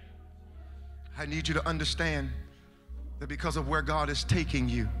 I need you to understand that because of where God is taking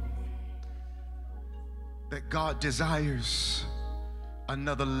you, that God desires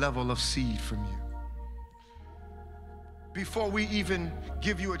another level of seed from you. Before we even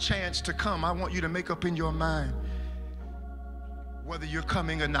give you a chance to come, I want you to make up in your mind whether you're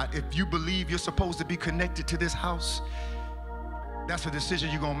coming or not. If you believe you're supposed to be connected to this house, that's a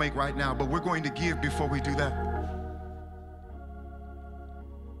decision you're going to make right now. But we're going to give before we do that.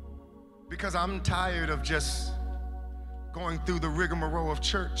 Because I'm tired of just going through the rigmarole of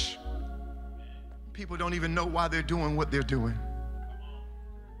church. People don't even know why they're doing what they're doing.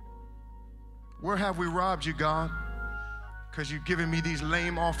 Where have we robbed you, God? Because you've given me these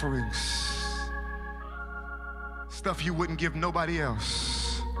lame offerings. Stuff you wouldn't give nobody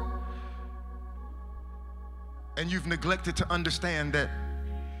else. And you've neglected to understand that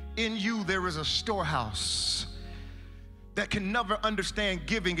in you there is a storehouse that can never understand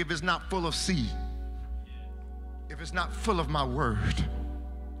giving if it's not full of seed, if it's not full of my word,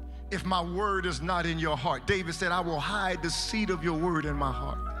 if my word is not in your heart. David said, I will hide the seed of your word in my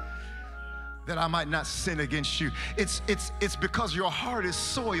heart, that I might not sin against you. It's because your heart is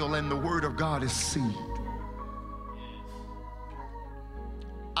soil and the word of God is seed.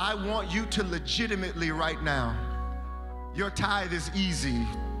 I want you to legitimately right now, your tithe is easy.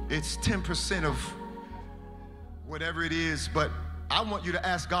 It's 10% of whatever it is, but I want you to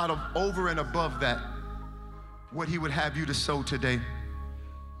ask God over and above that what he would have you to sow today.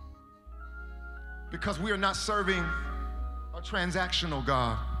 Because we are not serving a transactional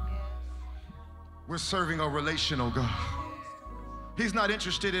God. We're serving a relational God. He's not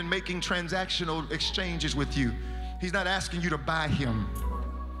interested in making transactional exchanges with you. He's not asking you to buy him.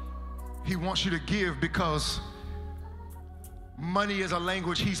 He wants you to give because money is a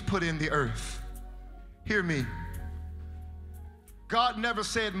language he's put in the earth. Hear me. God never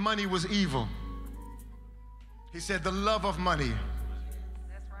said money was evil. He said the love of money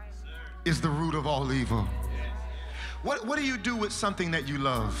is the root of all evil. What do you do with something that you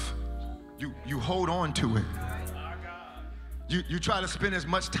love? You hold on to it. You try to spend as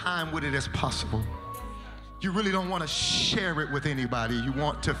much time with it as possible. You really don't want to share it with anybody. You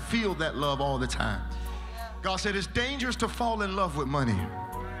want to feel that love all the time. God said it's dangerous to fall in love with money.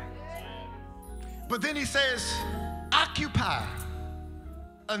 But then he says, occupy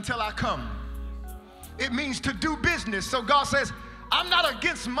until I come. It means to do business. So God says, I'm not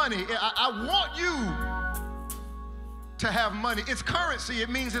against money. I want you to have money. It's currency. It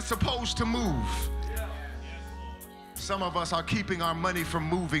means it's supposed to move. Some of us are keeping our money from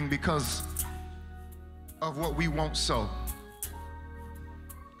moving because of what we won't sow.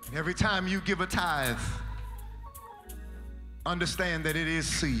 Every time you give a tithe, understand that it is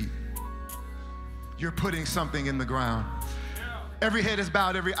seed. You're putting something in the ground. Every head is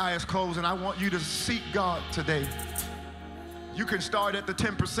bowed, every eye is closed, and I want you to seek God today. You can start at the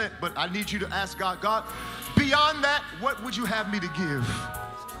 10%, but I need you to ask God, God, beyond that, what would you have me to give?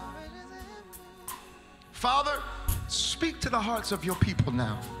 Father, speak to the hearts of your people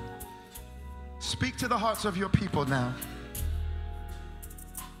now. Speak to the hearts of your people now.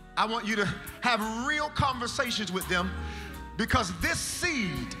 I want you to have real conversations with them because this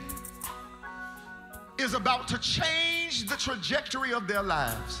seed is about to change the trajectory of their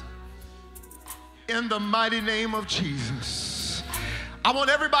lives. In the mighty name of Jesus. I want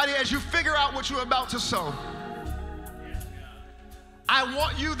everybody, as you figure out what you're about to sow, I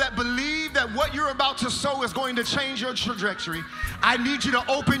want you that believe that what you're about to sow is going to change your trajectory. I need you to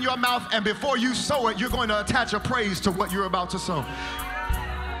open your mouth, and before you sow it, you're going to attach a praise to what you're about to sow.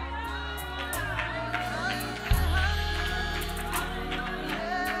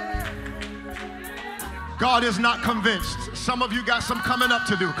 God is not convinced. Some of you got some coming up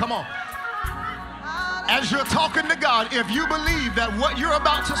to do. Come on. As you're talking to God, if you believe that what you're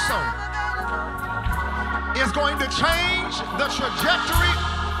about to sow is going to change the trajectory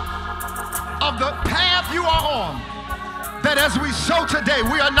of the path you are on, that as we sow today,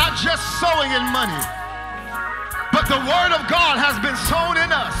 we are not just sowing in money, but the word of God has been sown in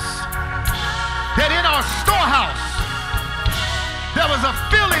us, that in our storehouse there was a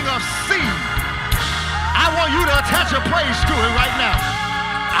filling of seed. I want you to attach a praise to it right now.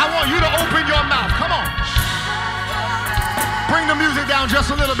 I want you to open your mouth. Come on. Bring the music down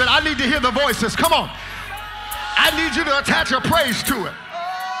just a little bit. I need to hear the voices. Come on. I need you to attach a praise to it.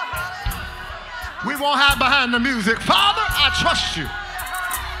 We won't hide behind the music. Father, I trust you.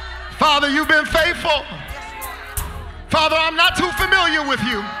 Father, you've been faithful. Father, I'm not too familiar with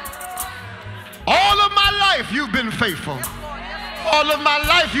you. All of my life, you've been faithful. All of my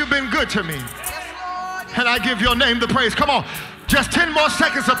life, you've been good to me. And I give your name the praise. Come on, just 10 more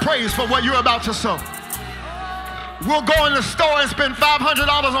seconds of praise for what you're about to sow. We'll go in the store and spend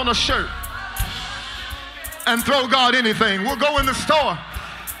 $500 on a shirt and throw God anything. We'll go in the store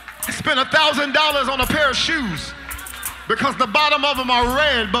and spend $1,000 on a pair of shoes because the bottom of them are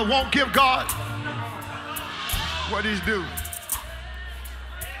red, but won't give God what he's due.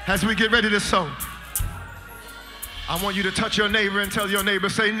 As we get ready to sow, I want you to touch your neighbor and tell your neighbor,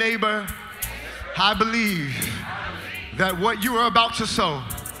 say, neighbor, I believe that what you are about to sow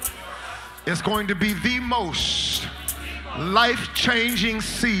is going to be the most life-changing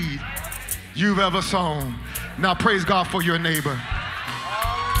seed you've ever sown. Now praise God for your neighbor.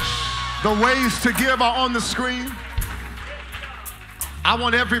 The ways to give are on the screen. I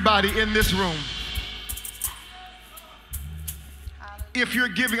want everybody in this room, if you're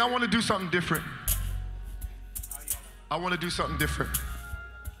giving, I want to do something different. I want to do something different.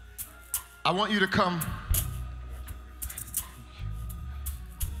 I want you to come,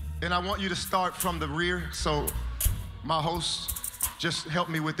 and I want you to start from the rear. So my host, just help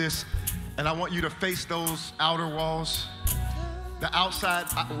me with this. And I want you to face those outer walls. The outside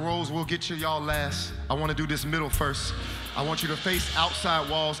rows will get you y'all last. I want to do this middle first. I want you to face outside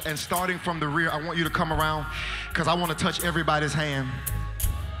walls, and starting from the rear, I want you to come around because I want to touch everybody's hand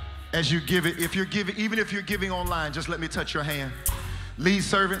as you give it. If you're giving, even if you're giving online, just let me touch your hand. Lead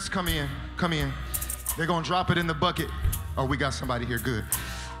servants, come in, come in. They're going to drop it in the bucket. Oh, we got somebody here, good.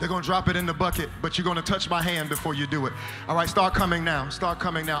 They're going to drop it in the bucket, but you're going to touch my hand before you do it. All right, start coming now. Start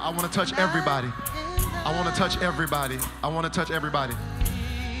coming now. I want to touch everybody. I want to touch everybody. I want to touch everybody.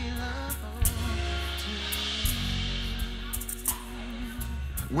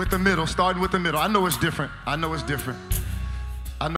 With the middle, starting with the middle. I know it's different. I know it's different.